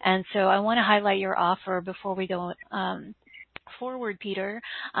 And so I want to highlight your offer before we go forward, Peter,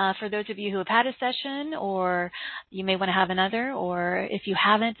 for those of you who have had a session, or you may want to have another, or if you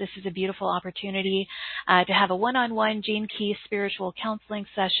haven't, this is a beautiful opportunity to have a one-on-one Gene Key spiritual counseling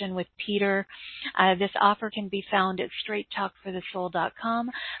session with Peter. This offer can be found at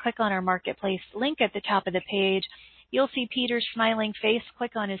straighttalkforthesoul.com. Click on our marketplace link at the top of the page. You'll see Peter's smiling face.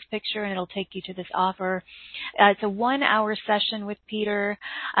 Click on his picture and it'll take you to this offer. It's a 1-hour session with Peter.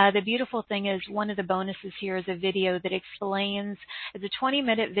 The beautiful thing is one of the bonuses here is a video that explains, it's a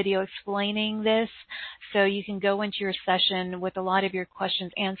 20-minute video explaining this, so you can go into your session with a lot of your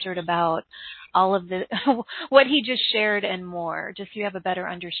questions answered about all of the what he just shared and more, just so you have a better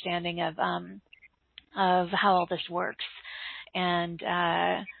understanding of how all this works. And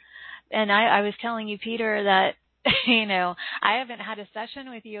I was telling you, Peter, that I haven't had a session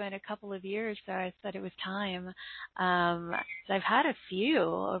with you in a couple of years, so I said it was time. So I've had a few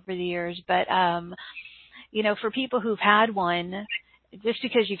over the years, but, for people who've had one, just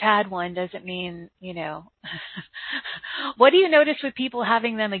because you've had one doesn't mean, what do you notice with people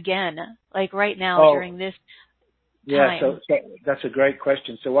having them again, like right now during this time? Yeah, so that's a great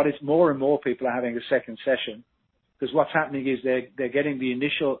question. So what is more and more people are having a second session, because what's happening is they're getting the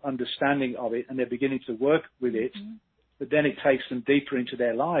initial understanding of it and they're beginning to work with it, but then it takes them deeper into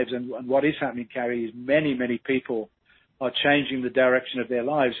their lives. And what is happening, Carrie, is many, many people are changing the direction of their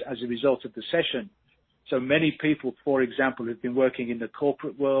lives as a result of the session. So many people, for example, who've been working in the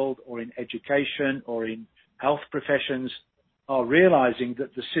corporate world or in education or in health professions are realizing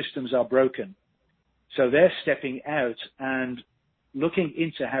that the systems are broken. So they're stepping out and looking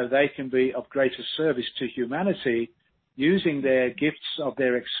into how they can be of greater service to humanity, using their gifts of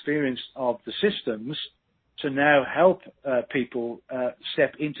their experience of the systems to now help people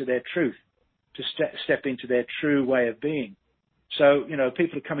step into their truth, to step into their true way of being. So,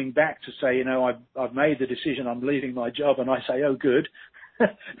 people are coming back to say, I've made the decision, I'm leaving my job, and I say, oh, good.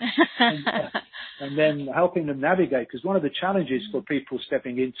 and then helping them navigate, because one of the challenges for people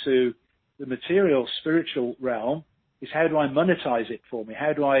stepping into the material spiritual realm is, how do I monetize it for me?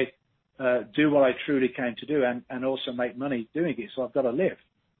 How do I do what I truly came to do and also make money doing it? So I've got to live.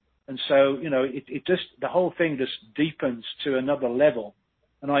 And so, it just, the whole thing just deepens to another level.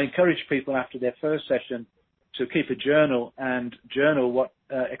 And I encourage people after their first session to keep a journal and journal what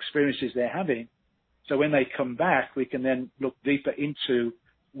experiences they're having. So when they come back, we can then look deeper into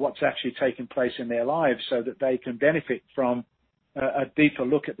what's actually taking place in their lives so that they can benefit from a deeper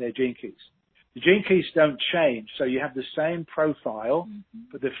look at their gene keys. The gene keys don't change, so you have the same profile,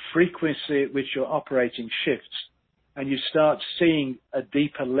 but the frequency at which you're operating shifts, and you start seeing a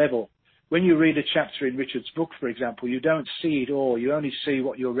deeper level. When you read a chapter in Richard's book, for example, you don't see it all. You only see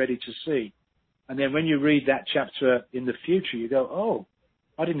what you're ready to see. And then when you read that chapter in the future, you go, oh,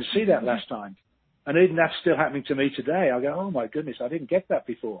 I didn't see that last time. And even that's still happening to me today. I go, oh, my goodness, I didn't get that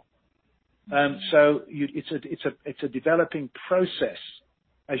before. So it's a developing process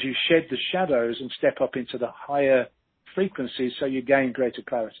as you shed the shadows and step up into the higher frequencies, so you gain greater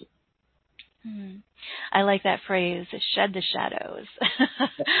clarity. I like that phrase, shed the shadows.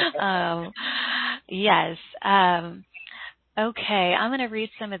 Yes. Okay, I'm going to read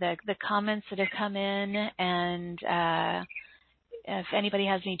some of the comments that have come in, and if anybody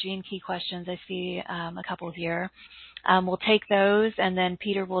has any Gene Key questions, I see a couple here. We'll take those, and then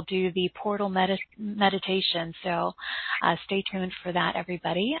Peter will do the portal meditation. So stay tuned for that,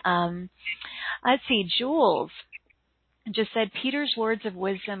 everybody. Let's see, Jules. just said, Peter's words of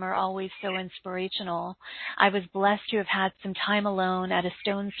wisdom are always so inspirational. I was blessed to have had some time alone at a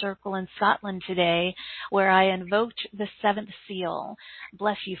stone circle in Scotland today where I invoked the seventh seal.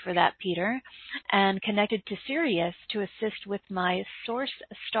 Bless you for that, Peter. And connected to Sirius to assist with my source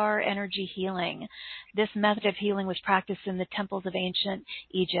star energy healing. This method of healing was practiced in the temples of ancient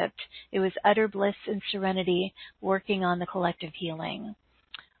Egypt. It was utter bliss and serenity working on the collective healing.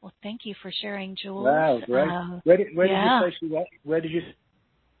 Well, thank you for sharing, Jules. Wow, great. Where did you say she was? Where did you?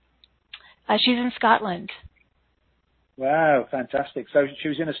 She's in Scotland. Wow, fantastic. So she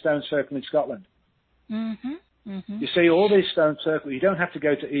was in a stone circle in Scotland. Mm-hmm. Mm-hmm. You see, all these stone circles, you don't have to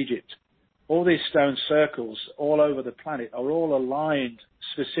go to Egypt. All these stone circles all over the planet are all aligned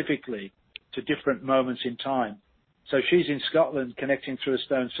specifically to different moments in time. So she's in Scotland connecting through a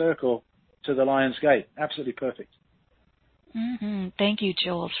stone circle to the Lion's Gate. Absolutely perfect. Mm-hmm. Thank you,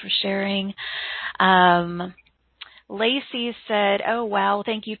 Jules, for sharing. Lacey said, oh, wow,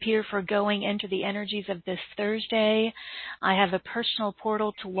 thank you, Peter, for going into the energies of this Thursday. I have a personal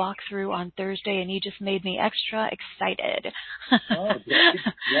portal to walk through on Thursday, and you just made me extra excited. Oh,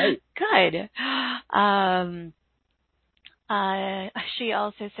 great. Good. She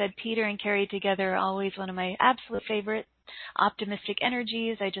also said, Peter and Carrie together are always one of my absolute favorite optimistic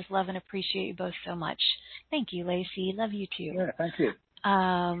energies. I just love and appreciate you both so much. Thank you, Lacey. Love you too. Yeah, thank you.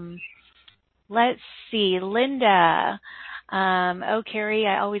 Let's see, Linda. Oh, Carrie,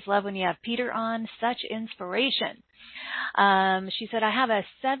 I always love when you have Peter on. Such inspiration. She said, I have a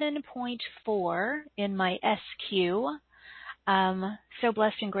 7.4 in my SQ. So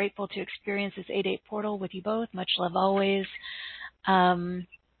blessed and grateful to experience this 8-8 portal with you both. Much love always.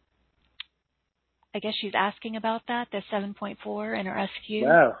 I guess she's asking about that, the 7.4 in her SQ.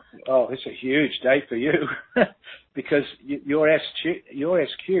 Wow. Oh, it's a huge day for you because your SQ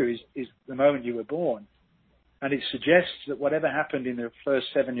is the moment you were born. And it suggests that whatever happened in the first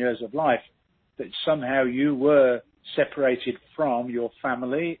 7 years of life, that somehow you were separated from your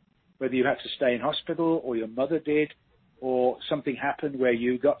family, whether you had to stay in hospital or your mother did, or something happened where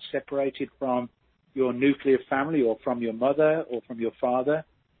you got separated from your nuclear family or from your mother or from your father.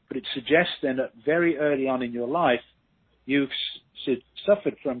 But it suggests then that very early on in your life, you've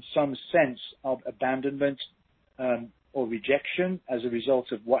suffered from some sense of abandonment or rejection as a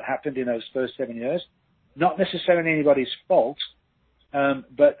result of what happened in those first 7 years. Not necessarily anybody's fault,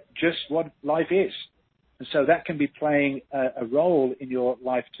 but just what life is. And so that can be playing a role in your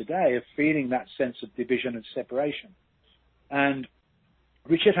life today of feeling that sense of division and separation. And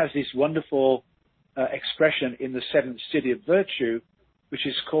Richard has this wonderful expression in the seventh city of virtue, which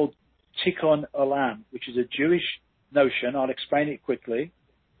is called Tikkun Olam, which is a Jewish notion. I'll explain it quickly.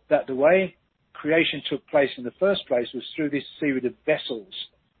 That the way creation took place in the first place was through this series of vessels.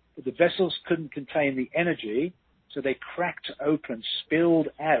 But the vessels couldn't contain the energy, so they cracked open, spilled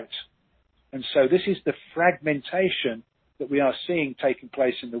out. And so this is the fragmentation that we are seeing taking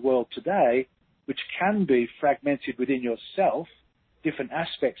place in the world today, which can be fragmented within yourself, different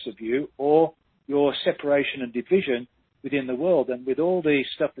aspects of you, or your separation and division within the world. And with all the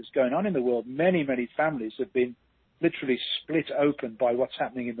stuff that's going on in the world, many, many families have been literally split open by what's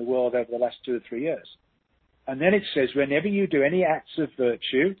happening in the world over the last 2 or 3 years. And then it says, whenever you do any acts of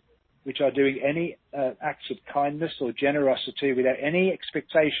virtue, which are doing any acts of kindness or generosity without any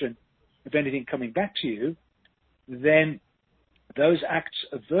expectation of anything coming back to you, then those acts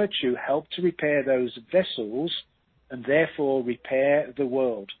of virtue help to repair those vessels and therefore repair the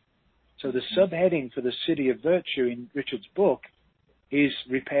world. So the subheading for the City of Virtue in Richard's book is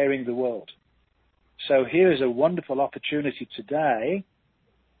repairing the world. So here is a wonderful opportunity today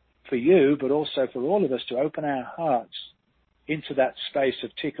for you, but also for all of us, to open our hearts into that space of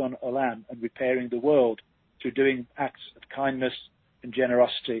Tikkun Olam and repairing the world through doing acts of kindness and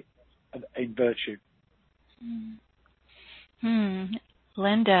generosity in virtue.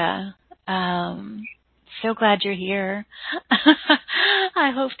 Linda, so glad you're here.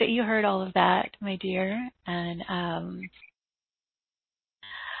 I hope that you heard all of that, my dear. And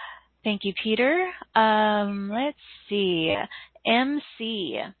thank you, Peter. Let's see.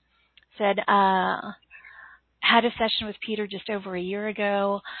 MC said, had a session with Peter just over a year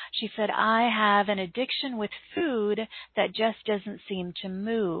ago. She said, I have an addiction with food that just doesn't seem to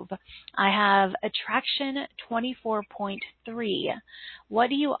move. I have attraction 24.3. What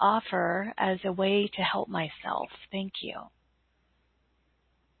do you offer as a way to help myself? Thank you.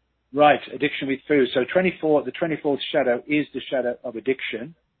 Right, addiction with food. So the 24th shadow is the shadow of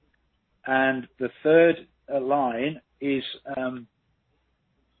addiction. And the third line is...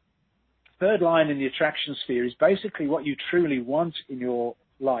 third line in the attraction sphere is basically what you truly want in your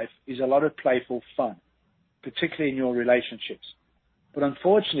life is a lot of playful fun. particularly in your relationships. But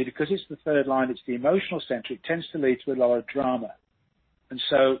unfortunately, because it's the third line, it's the emotional center, it tends to lead to a lot of drama. And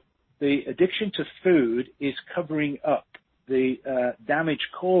so the addiction to food is covering up the damage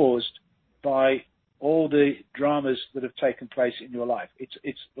caused by all the dramas that have taken place in your life.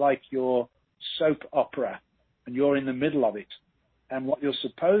 It's like your soap opera, and you're in the middle of it. And what you're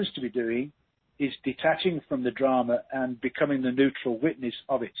supposed to be doing is detaching from the drama and becoming the neutral witness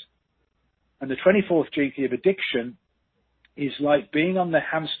of it. And the 24th gene key of addiction is like being on the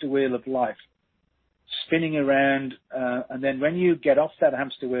hamster wheel of life, spinning around, and then when you get off that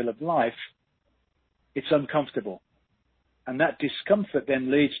hamster wheel of life, it's uncomfortable. And that discomfort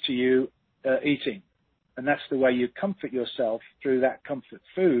then leads to you eating. And that's the way you comfort yourself, through that comfort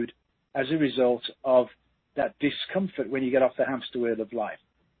food, as a result of that discomfort when you get off the hamster wheel of life.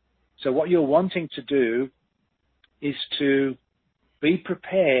 So what you're wanting to do is to be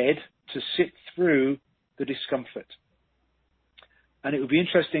prepared to sit through the discomfort. And it would be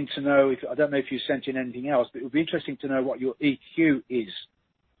interesting to know, I don't know if you sent in anything else, but it would be interesting to know what your EQ is.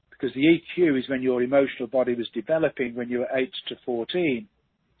 Because the EQ is when your emotional body was developing when you were 8 to 14.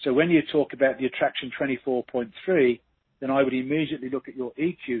 So when you talk about the attraction 24.3, then I would immediately look at your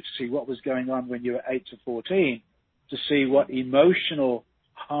EQ to see what was going on when you were 8 to 14, to see what emotional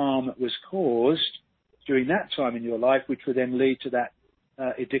harm was caused during that time in your life, which would then lead to that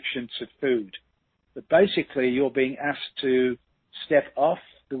addiction to food. But basically, you're being asked to step off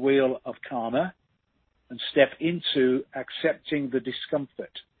the wheel of karma and step into accepting the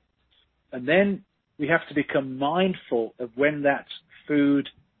discomfort. And then we have to become mindful of when that food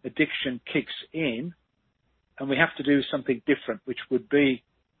addiction kicks in, and we have to do something different, which would be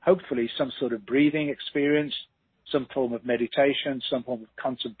hopefully some sort of breathing experience, some form of meditation, some form of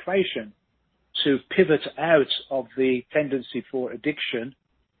contemplation, to pivot out of the tendency for addiction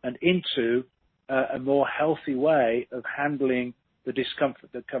and into a more healthy way of handling the discomfort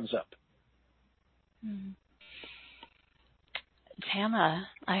that comes up. Tama,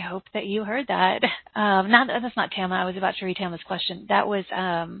 I hope that you heard that. That's not Tama. I was about to read Tama's question. That was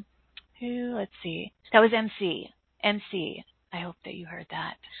who? Let's see. That was MC. MC. I hope that you heard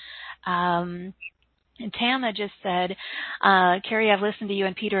that. And Tama just said, Carrie, I've listened to you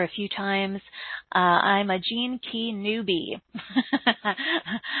and Peter a few times. I'm a Gene Key newbie.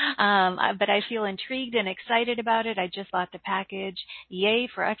 But I feel intrigued and excited about it. I just bought the package. Yay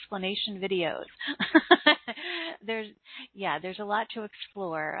for explanation videos. There's a lot to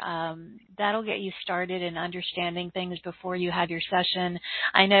explore. That'll get you started in understanding things before you have your session.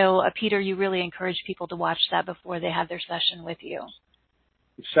 I know, Peter, you really encourage people to watch that before they have their session with you.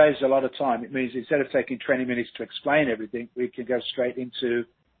 It saves a lot of time. It means instead of taking 20 minutes to explain everything, we can go straight into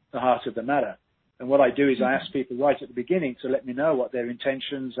the heart of the matter. And what I do is I ask people right at the beginning to let me know what their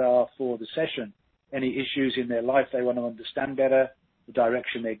intentions are for the session, any issues in their life they want to understand better, the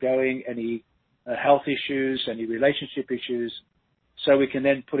direction they're going, any health issues, any relationship issues, so we can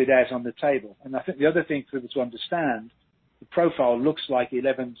then put it out on the table. And I think the other thing for people to understand, the profile looks like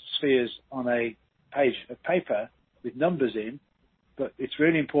 11 spheres on a page of paper with numbers in, but it's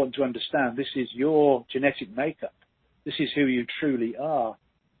really important to understand this is your genetic makeup. This is who you truly are.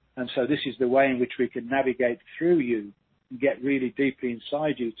 And so this is the way in which we can navigate through you and get really deeply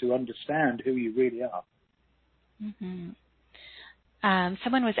inside you to understand who you really are. Mm-hmm.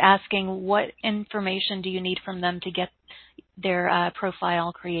 Someone was asking, what information do you need from them to get their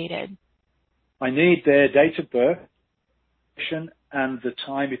profile created? I need their date of birth and the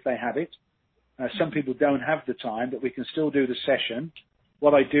time if they have it. Some people don't have the time, but we can still do the session.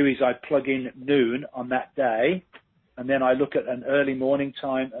 What I do is I plug in noon on that day, and then I look at an early morning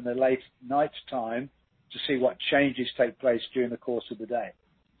time and a late night time to see what changes take place during the course of the day.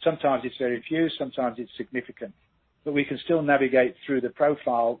 Sometimes it's very few, sometimes it's significant. But we can still navigate through the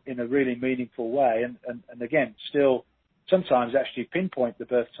profile in a really meaningful way and again, still sometimes actually pinpoint the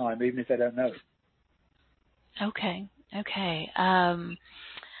birth time even if they don't know it. Okay.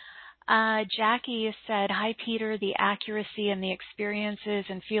 Jackie said, hi, Peter. The accuracy and the experiences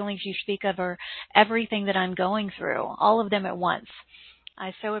and feelings you speak of are everything that I'm going through, all of them at once.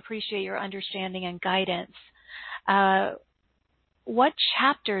 I so appreciate your understanding and guidance. What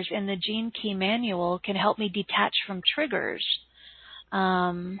chapters in the Gene Key Manual can help me detach from triggers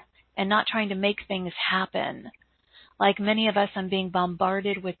and not trying to make things happen? Like many of us, I'm being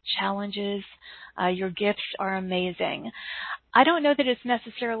bombarded with challenges. Your gifts are amazing. I don't know that it's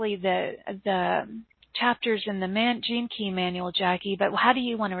necessarily the chapters in the Gene Key Manual, Jackie, but how do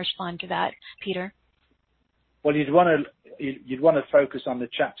you want to respond to that, Peter? Well, you'd want to focus on the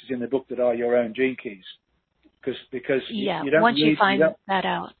chapters in the book that are your own gene keys, because yeah, you don't once need, you find that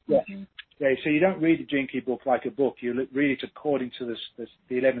out. Yeah, Yeah, so you don't read the Gene Key book like a book. You read it according to the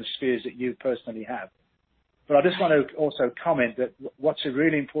 11 spheres that you personally have. But I just want to also comment that what's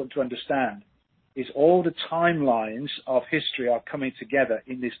really important to understand is all the timelines of history are coming together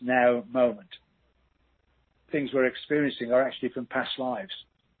in this now moment. Things we're experiencing are actually from past lives.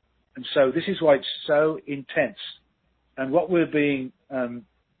 And so this is why it's so intense. And what we're being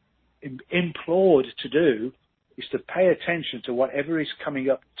implored to do is to pay attention to whatever is coming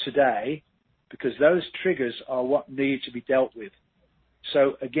up today, because those triggers are what need to be dealt with.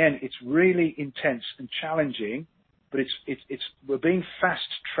 So again, it's really intense and challenging, but we're being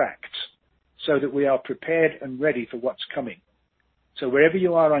fast-tracked so that we are prepared and ready for what's coming. So wherever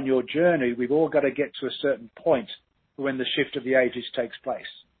you are on your journey, we've all got to get to a certain point when the shift of the ages takes place.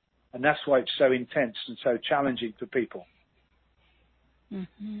 And that's why it's so intense and so challenging for people.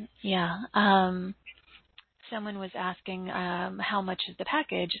 Mm-hmm. Yeah. Someone was asking how much is the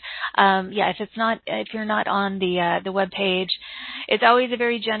package. Yeah, if you're not on the web page, it's always a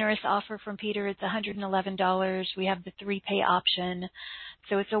very generous offer from Peter. It's $111. We have the 3-pay option,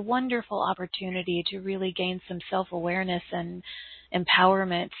 so it's a wonderful opportunity to really gain some self-awareness and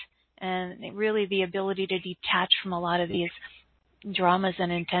empowerment, and really the ability to detach from a lot of these dramas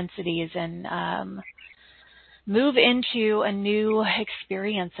and intensities and move into a new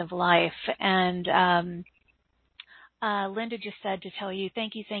experience of life. And Linda just said to tell you,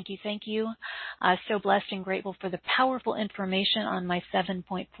 thank you, thank you, thank you. So blessed and grateful for the powerful information on my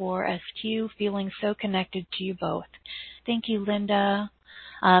 7.4 SQ. Feeling so connected to you both. Thank you, Linda.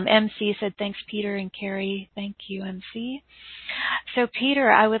 MC said, thanks, Peter and Carrie. Thank you, MC. So, Peter,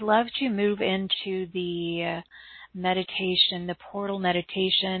 I would love to move into the meditation, the portal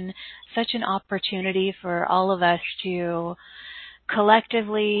meditation. Such an opportunity for all of us to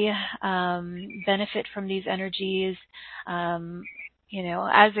collectively benefit from these energies,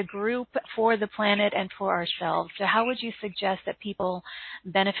 as a group, for the planet and for ourselves. So how would you suggest that people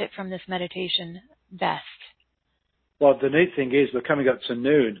benefit from this meditation best? Well, the neat thing is we're coming up to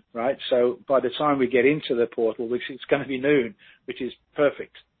noon, right? So by the time we get into the portal, which it's going to be noon, which is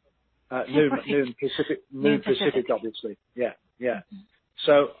perfect. Noon Pacific, obviously. Yeah. Mm-hmm.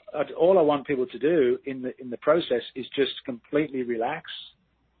 So all I want people to do in the process is just completely relax,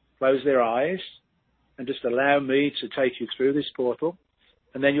 close their eyes, and just allow me to take you through this portal,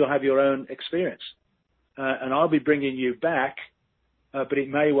 and then you'll have your own experience. And I'll be bringing you back, but it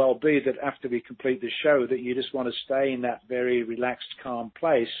may well be that after we complete the show that you just want to stay in that very relaxed, calm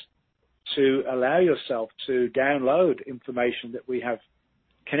place to allow yourself to download information that we have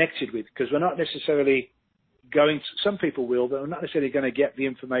connected with, because we're not necessarily some people will, but we're not necessarily going to get the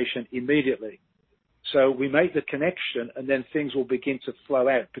information immediately. So we make the connection, and then things will begin to flow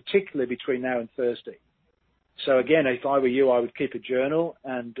out, particularly between now and Thursday. So again, if I were you, I would keep a journal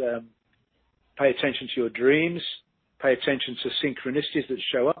and pay attention to your dreams, pay attention to synchronicities that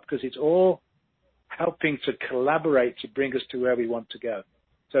show up, because it's all helping to collaborate to bring us to where we want to go.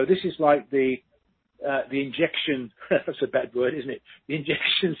 So this is like the injection, that's a bad word, isn't it? The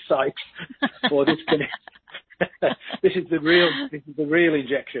injection site for this connection. This is the real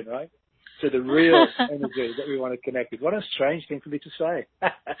injection, right? So the real energy that we want to connect with. What a strange thing for me to say.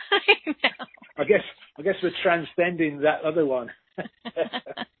 I know. I guess we're transcending that other one.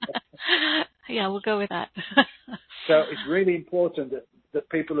 Yeah, we'll go with that. So it's really important that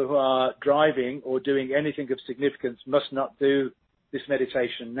people who are driving or doing anything of significance must not do this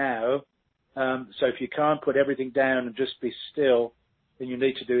meditation now. So if you can't put everything down and just be still, then you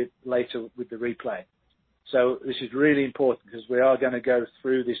need to do it later with the replay. So this is really important because we are going to go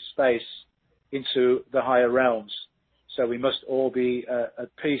through this space into the higher realms. So we must all be at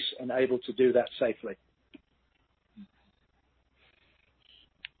peace and able to do that safely.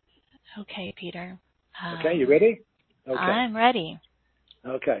 Okay, Peter. Okay, you ready? Okay. I'm ready.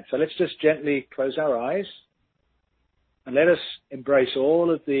 Okay, so let's just gently close our eyes and let us embrace all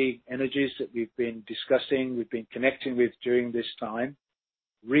of the energies that we've been discussing, we've been connecting with during this time,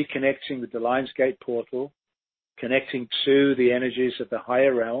 reconnecting with the Lionsgate portal, connecting to the energies of the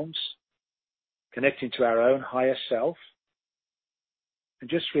higher realms, connecting to our own higher self, and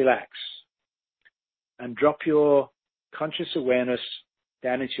just relax and drop your conscious awareness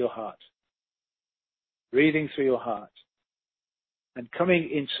down into your heart, breathing through your heart and coming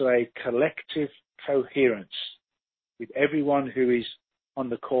into a collective coherence with everyone who is on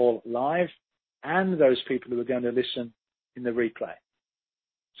the call live and those people who are going to listen in the replay.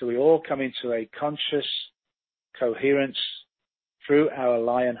 So we all come into a conscious coherence through our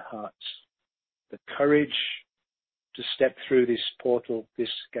lion hearts, the courage to step through this portal, this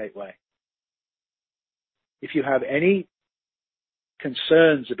gateway. If you have any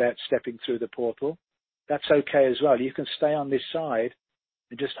concerns about stepping through the portal, that's okay as well. You can stay on this side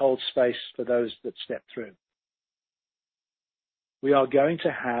and just hold space for those that step through. We are going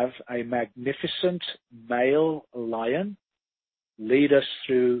to have a magnificent male lion lead us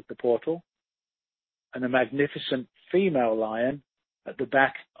through the portal and a magnificent female lion at the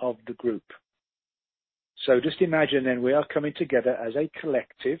back of the group. So just imagine then we are coming together as a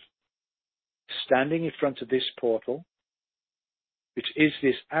collective, standing in front of this portal, which is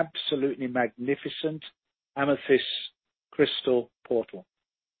this absolutely magnificent amethyst crystal portal.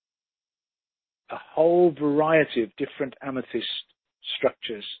 A whole variety of different amethyst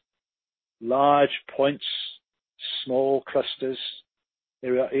structures, large points, small clusters.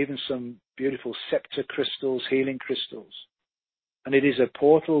 There are even some beautiful scepter crystals, healing crystals. And it is a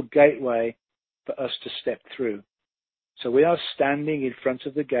portal gateway for us to step through. So we are standing in front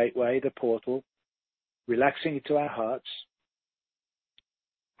of the gateway, the portal, relaxing into our hearts,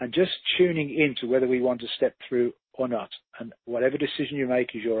 and just tuning into whether we want to step through or not. And whatever decision you make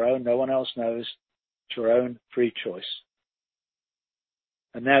is your own. No one else knows. It's your own free choice.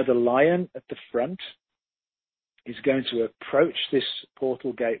 And now the lion at the front is going to approach this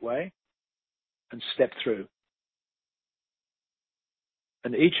portal gateway and step through.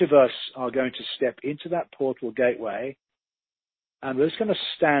 And each of us are going to step into that portal gateway, and we're just going to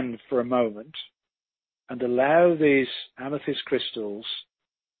stand for a moment and allow these amethyst crystals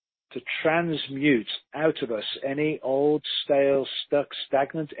to transmute out of us any old, stale, stuck,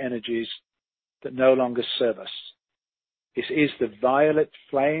 stagnant energies that no longer serve us. This is the violet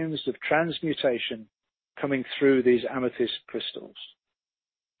flames of transmutation coming through these amethyst crystals.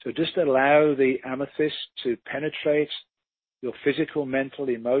 So just allow the amethyst to penetrate your physical, mental,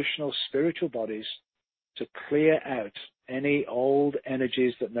 emotional, spiritual bodies to clear out any old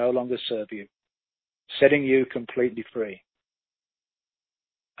energies that no longer serve you, setting you completely free.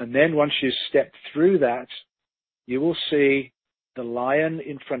 And then once you step through that, you will see the lion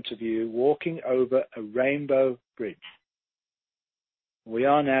in front of you walking over a rainbow bridge. We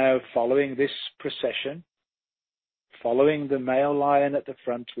are now following this procession, following the male lion at the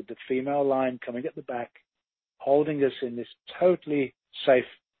front with the female lion coming at the back, holding us in this totally safe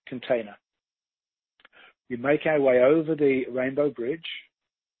container. We make our way over the rainbow bridge,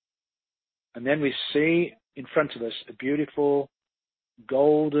 and then we see in front of us a beautiful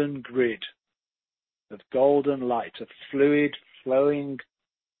golden grid of golden light, a fluid flowing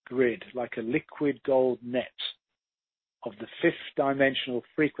grid like a liquid gold net of the fifth dimensional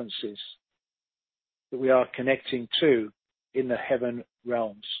frequencies that we are connecting to in the heaven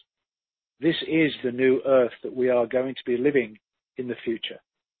realms. This is the new earth that we are going to be living in the future.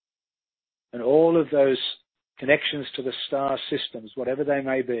 And all of those connections to the star systems, whatever they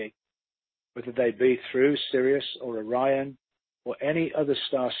may be, whether they be through Sirius or Orion or any other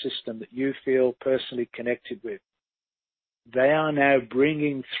star system that you feel personally connected with, they are now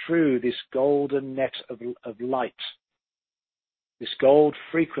bringing through this golden net of light, this gold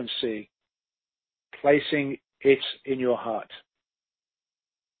frequency, placing it in your heart,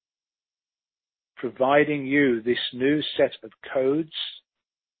 providing you this new set of codes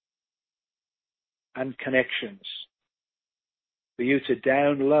and connections for you to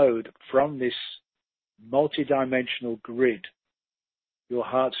download from this multidimensional grid your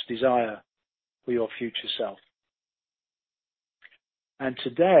heart's desire for your future self. And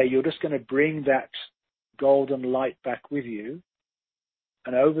today you're just going to bring that golden light back with you,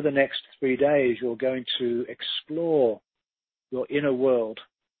 and over the next 3 days you're going to explore your inner world,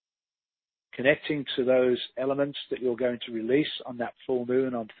 connecting to those elements that you're going to release on that full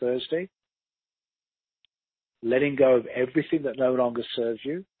moon on Thursday, letting go of everything that no longer serves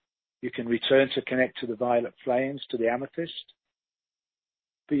you. You can return to connect to the violet flames, to the amethyst,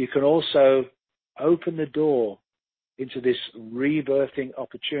 but you can also open the door into this rebirthing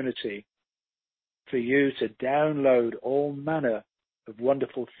opportunity for you to download all manner of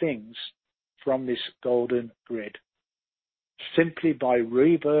wonderful things from this golden grid, simply by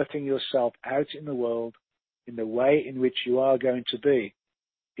rebirthing yourself out in the world in the way in which you are going to be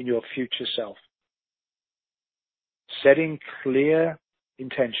in your future self. Setting clear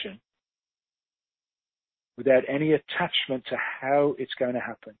intention without any attachment to how it's going to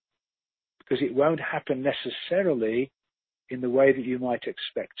happen, because it won't happen necessarily in the way that you might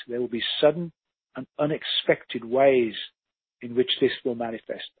expect. There will be sudden and unexpected ways in which this will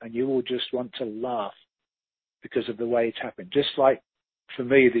manifest, and you will just want to laugh because of the way it's happened. Just like, for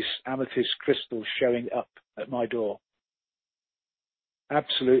me, this amethyst crystal showing up at my door.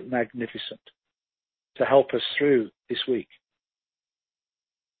 Absolute magnificent to help us through this week.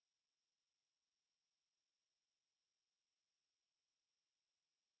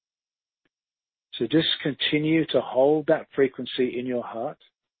 So just continue to hold that frequency in your heart,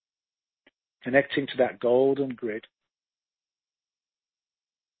 connecting to that golden grid.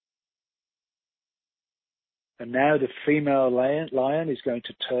 And now the female lion is going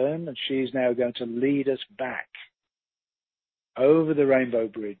to turn, and she is now going to lead us back over the rainbow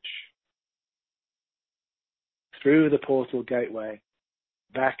bridge, through the portal gateway,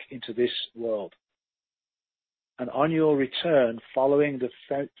 back into this world. And on your return, following the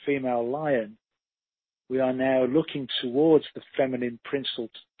female lion, we are now looking towards the feminine principle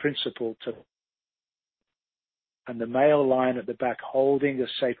and the male lion at the back holding a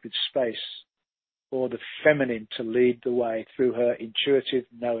sacred space for the feminine to lead the way through her intuitive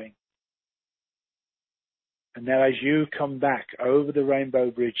knowing. And now as you come back over the rainbow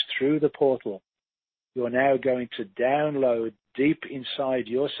bridge through the portal, you're now going to download deep inside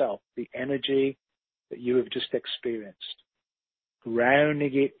yourself the energy that you have just experienced,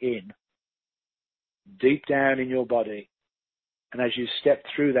 grounding it in, deep down in your body. And as you step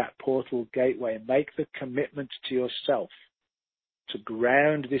through that portal gateway, make the commitment to yourself to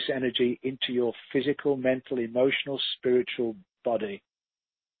ground this energy into your physical, mental, emotional, spiritual body.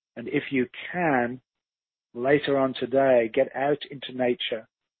 And if you can, later on today, get out into nature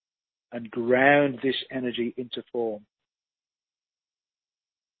and ground this energy into form.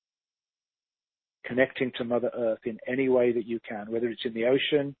 Connecting to Mother Earth in any way that you can, whether it's in the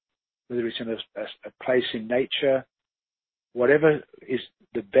ocean, whether it's in a place in nature, whatever is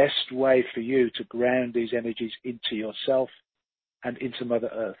the best way for you to ground these energies into yourself and into Mother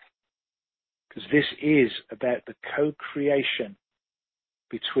Earth. Because this is about the co-creation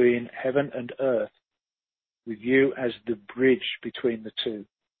between heaven and earth, with you as the bridge between the two.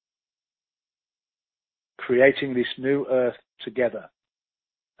 Creating this new earth together.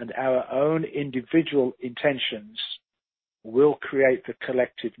 And our own individual intentions will create the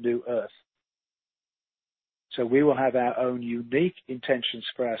collective new earth. So we will have our own unique intentions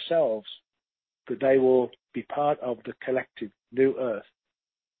for ourselves, but they will be part of the collective new earth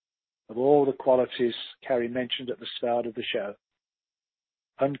of all the qualities Carrie mentioned at the start of the show.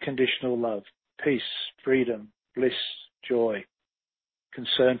 Unconditional love, peace, freedom, bliss, joy,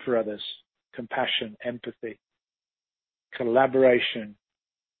 concern for others, compassion, empathy, collaboration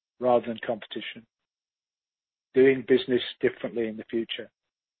rather than competition, doing business differently in the future,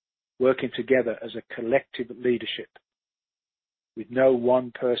 working together as a collective leadership with no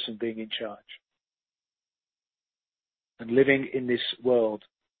one person being in charge, and living in this world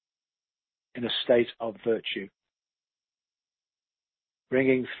in a state of virtue,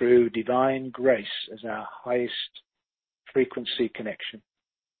 bringing through divine grace as our highest frequency connection.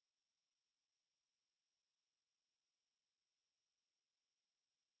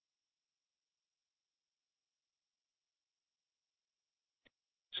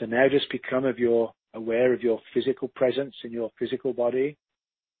 So now just become aware of your physical presence in your physical body,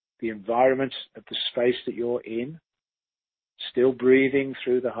 the environment of the space that you're in, still breathing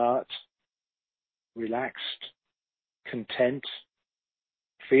through the heart, relaxed, content,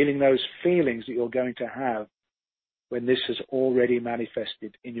 feeling those feelings that you're going to have when this has already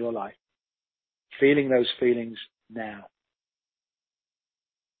manifested in your life. Feeling those feelings now.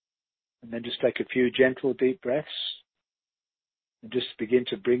 And then just take a few gentle, deep breaths and just begin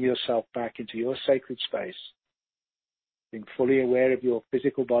to bring yourself back into your sacred space, being fully aware of your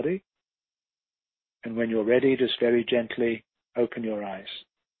physical body. And when you're ready, just very gently open your eyes.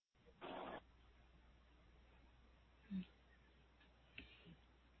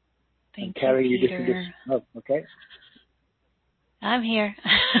 Thank Carrie, you, Peter. Oh, okay. I'm here.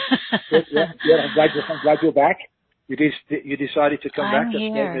 Good, yeah. I'm glad you're back. You decided to come back.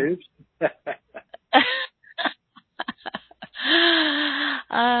 That's great news.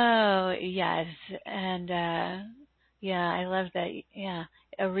 Oh, yes. And, I love that. Yeah,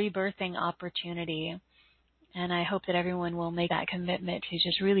 a rebirthing opportunity. And I hope that everyone will make that commitment to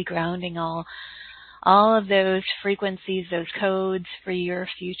just really grounding all of those frequencies, those codes for your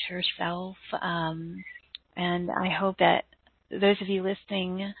future self. And I hope that those of you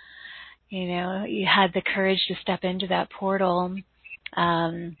listening, you had the courage to step into that portal.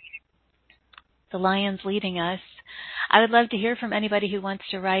 The lion's leading us. I would love to hear from anybody who wants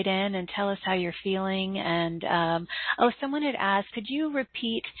to write in and tell us how you're feeling. And, someone had asked, could you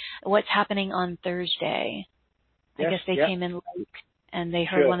repeat what's happening on Thursday? Yes, I guess they came in late and they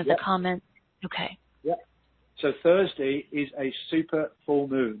heard one of the comments. Okay. Yeah. So Thursday is a super full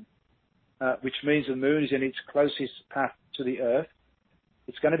moon, which means the moon is in its closest path to the Earth.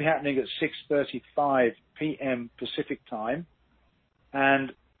 It's going to be happening at 6:35 p.m. Pacific time.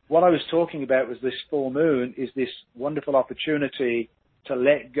 And what I was talking about was this full moon is this wonderful opportunity to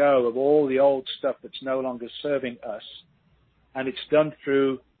let go of all the old stuff that's no longer serving us. And it's done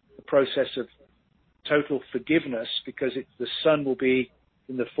through the process of total forgiveness, because the sun will be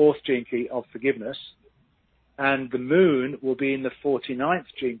in the 4th gene key of forgiveness, and the moon will be in the 49th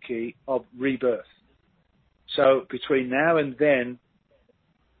gene key of rebirth. So between now and then,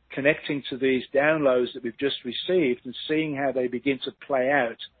 connecting to these downloads that we've just received and seeing how they begin to play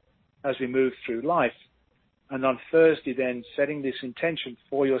out as we move through life. And on Thursday then, setting this intention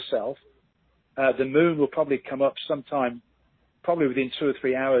for yourself. The moon will probably come up sometime, probably within 2 or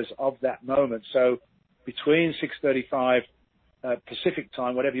 3 hours of that moment. So between 6:35 Pacific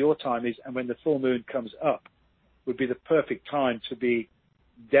time, whatever your time is, and when the full moon comes up, would be the perfect time to be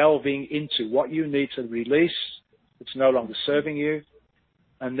delving into what you need to release that's no longer serving you,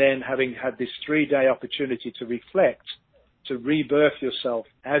 and then having had this 3-day opportunity to reflect, to rebirth yourself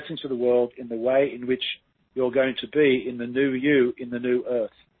out into the world in the way in which you're going to be in the new you, in the new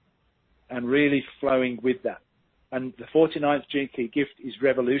earth, and really flowing with that. And the 49th gene key gift is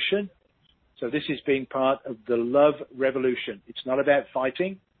revolution. So this is being part of the love revolution. It's not about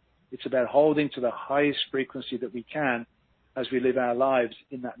fighting. It's about holding to the highest frequency that we can as we live our lives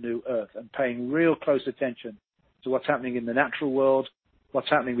in that new earth, and paying real close attention to what's happening in the natural world, what's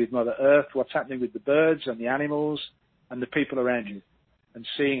happening with Mother Earth, what's happening with the birds and the animals and the people around you, and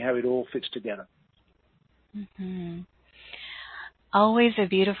seeing how it all fits together. Mm-hmm. Always a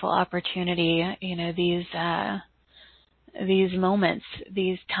beautiful opportunity, these moments,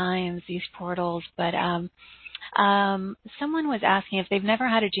 these times, these portals. But someone was asking if they've never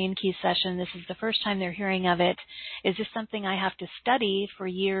had a Gene Key session, this is the first time they're hearing of it. Is this something I have to study for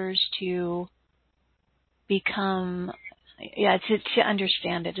years to become, to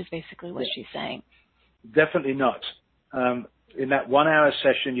understand it, is basically what she's saying. Definitely not. In that 1-hour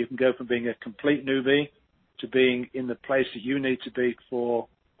session, you can go from being a complete newbie to being in the place that you need to be for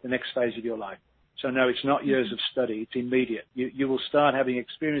the next phase of your life. So no, it's not years of study. It's immediate. You will start having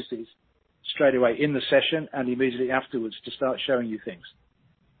experiences straight away in the session and immediately afterwards to start showing you things.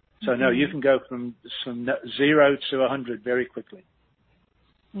 So no, you can go from 0 to 100 very quickly.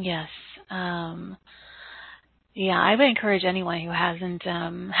 Yes. I would encourage anyone who hasn't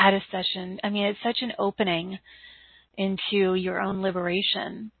had a session. I mean, it's such an opening into your own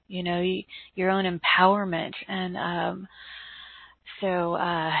liberation, your own empowerment. And so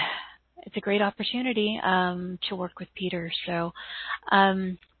it's a great opportunity to work with Peter. So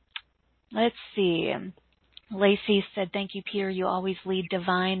let's see. Lacey said, thank you, Peter. You always lead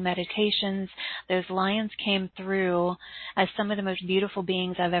divine meditations. Those lions came through as some of the most beautiful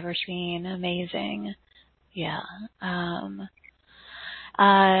beings I've ever seen. Amazing. Yeah.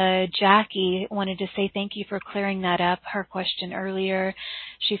 Jackie wanted to say thank you for clearing that up, her question earlier.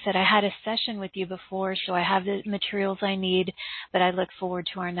 She said, I had a session with you before, so I have the materials I need, but I look forward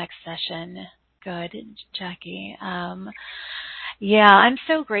to our next session. Good, Jackie. I'm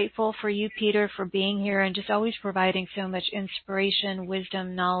so grateful for you, Peter, for being here and just always providing so much inspiration,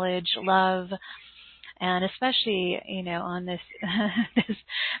 wisdom, knowledge, love, and especially, on this this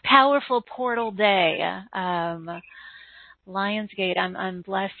powerful portal day. Lionsgate, I'm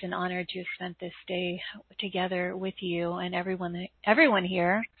blessed and honored to have spent this day together with you and everyone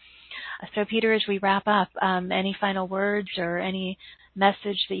here. So, Peter, as we wrap up, any final words or any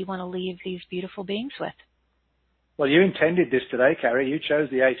message that you want to leave these beautiful beings with? Well, you intended this today, Carrie. You chose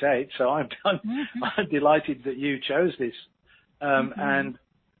the 8-8, so I'm delighted that you chose this. And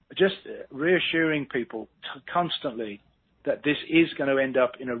just reassuring people constantly that this is going to end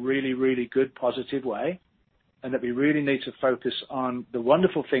up in a really, really good, positive way, and that we really need to focus on the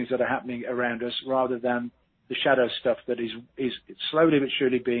wonderful things that are happening around us rather than the shadow stuff that is slowly but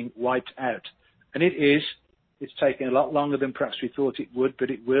surely being wiped out. And it's taken a lot longer than perhaps we thought it would,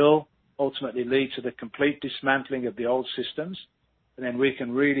 but it will ultimately lead to the complete dismantling of the old systems, and then we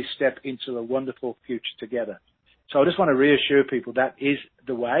can really step into a wonderful future together. So I just want to reassure people that is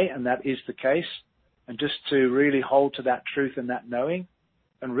the way and that is the case, and just to really hold to that truth and that knowing,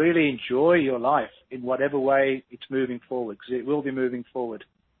 and really enjoy your life in whatever way it's moving forward, because it will be moving forward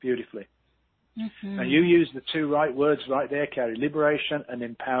beautifully. And you use the two right words right there, Carrie, liberation and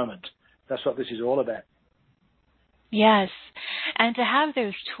empowerment. That's what this is all about. Yes. And to have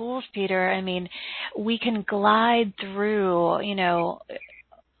those tools, Peter, I mean, we can glide through,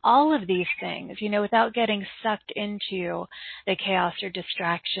 all of these things, without getting sucked into the chaos or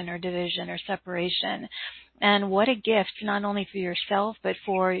distraction or division or separation. And what a gift, not only for yourself, but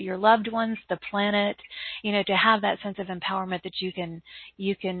for your loved ones, the planet, to have that sense of empowerment that you can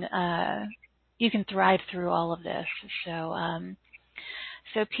thrive through all of this.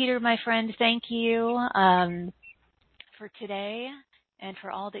 So Peter, my friend, thank you for today. and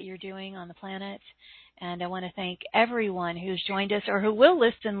for all that you're doing on the planet. And I want to thank everyone who's joined us or who will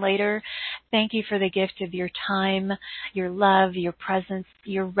listen later. Thank you for the gift of your time, your love, your presence,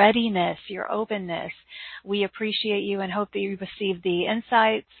 your readiness, your openness. We appreciate you and hope that you receive the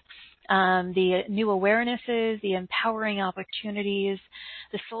insights, the new awarenesses, the empowering opportunities,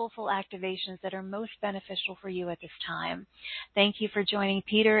 the soulful activations that are most beneficial for you at this time. Thank you for joining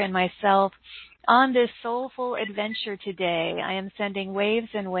Peter and myself on this soulful adventure today. I am sending waves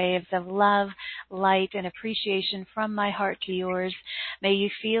and waves of love, light, and appreciation from my heart to yours. May you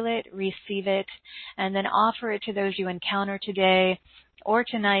feel it, receive it, and then offer it to those you encounter today or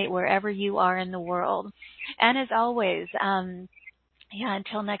tonight, wherever you are in the world. And as always,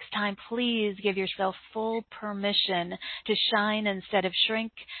 until next time, please give yourself full permission to shine instead of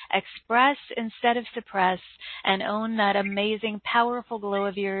shrink, express instead of suppress, and own that amazing, powerful glow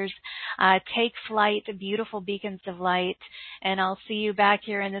of yours. Take flight, beautiful beacons of light, and I'll see you back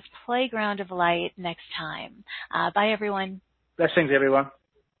here in this playground of light next time. Bye, everyone. Blessings, everyone.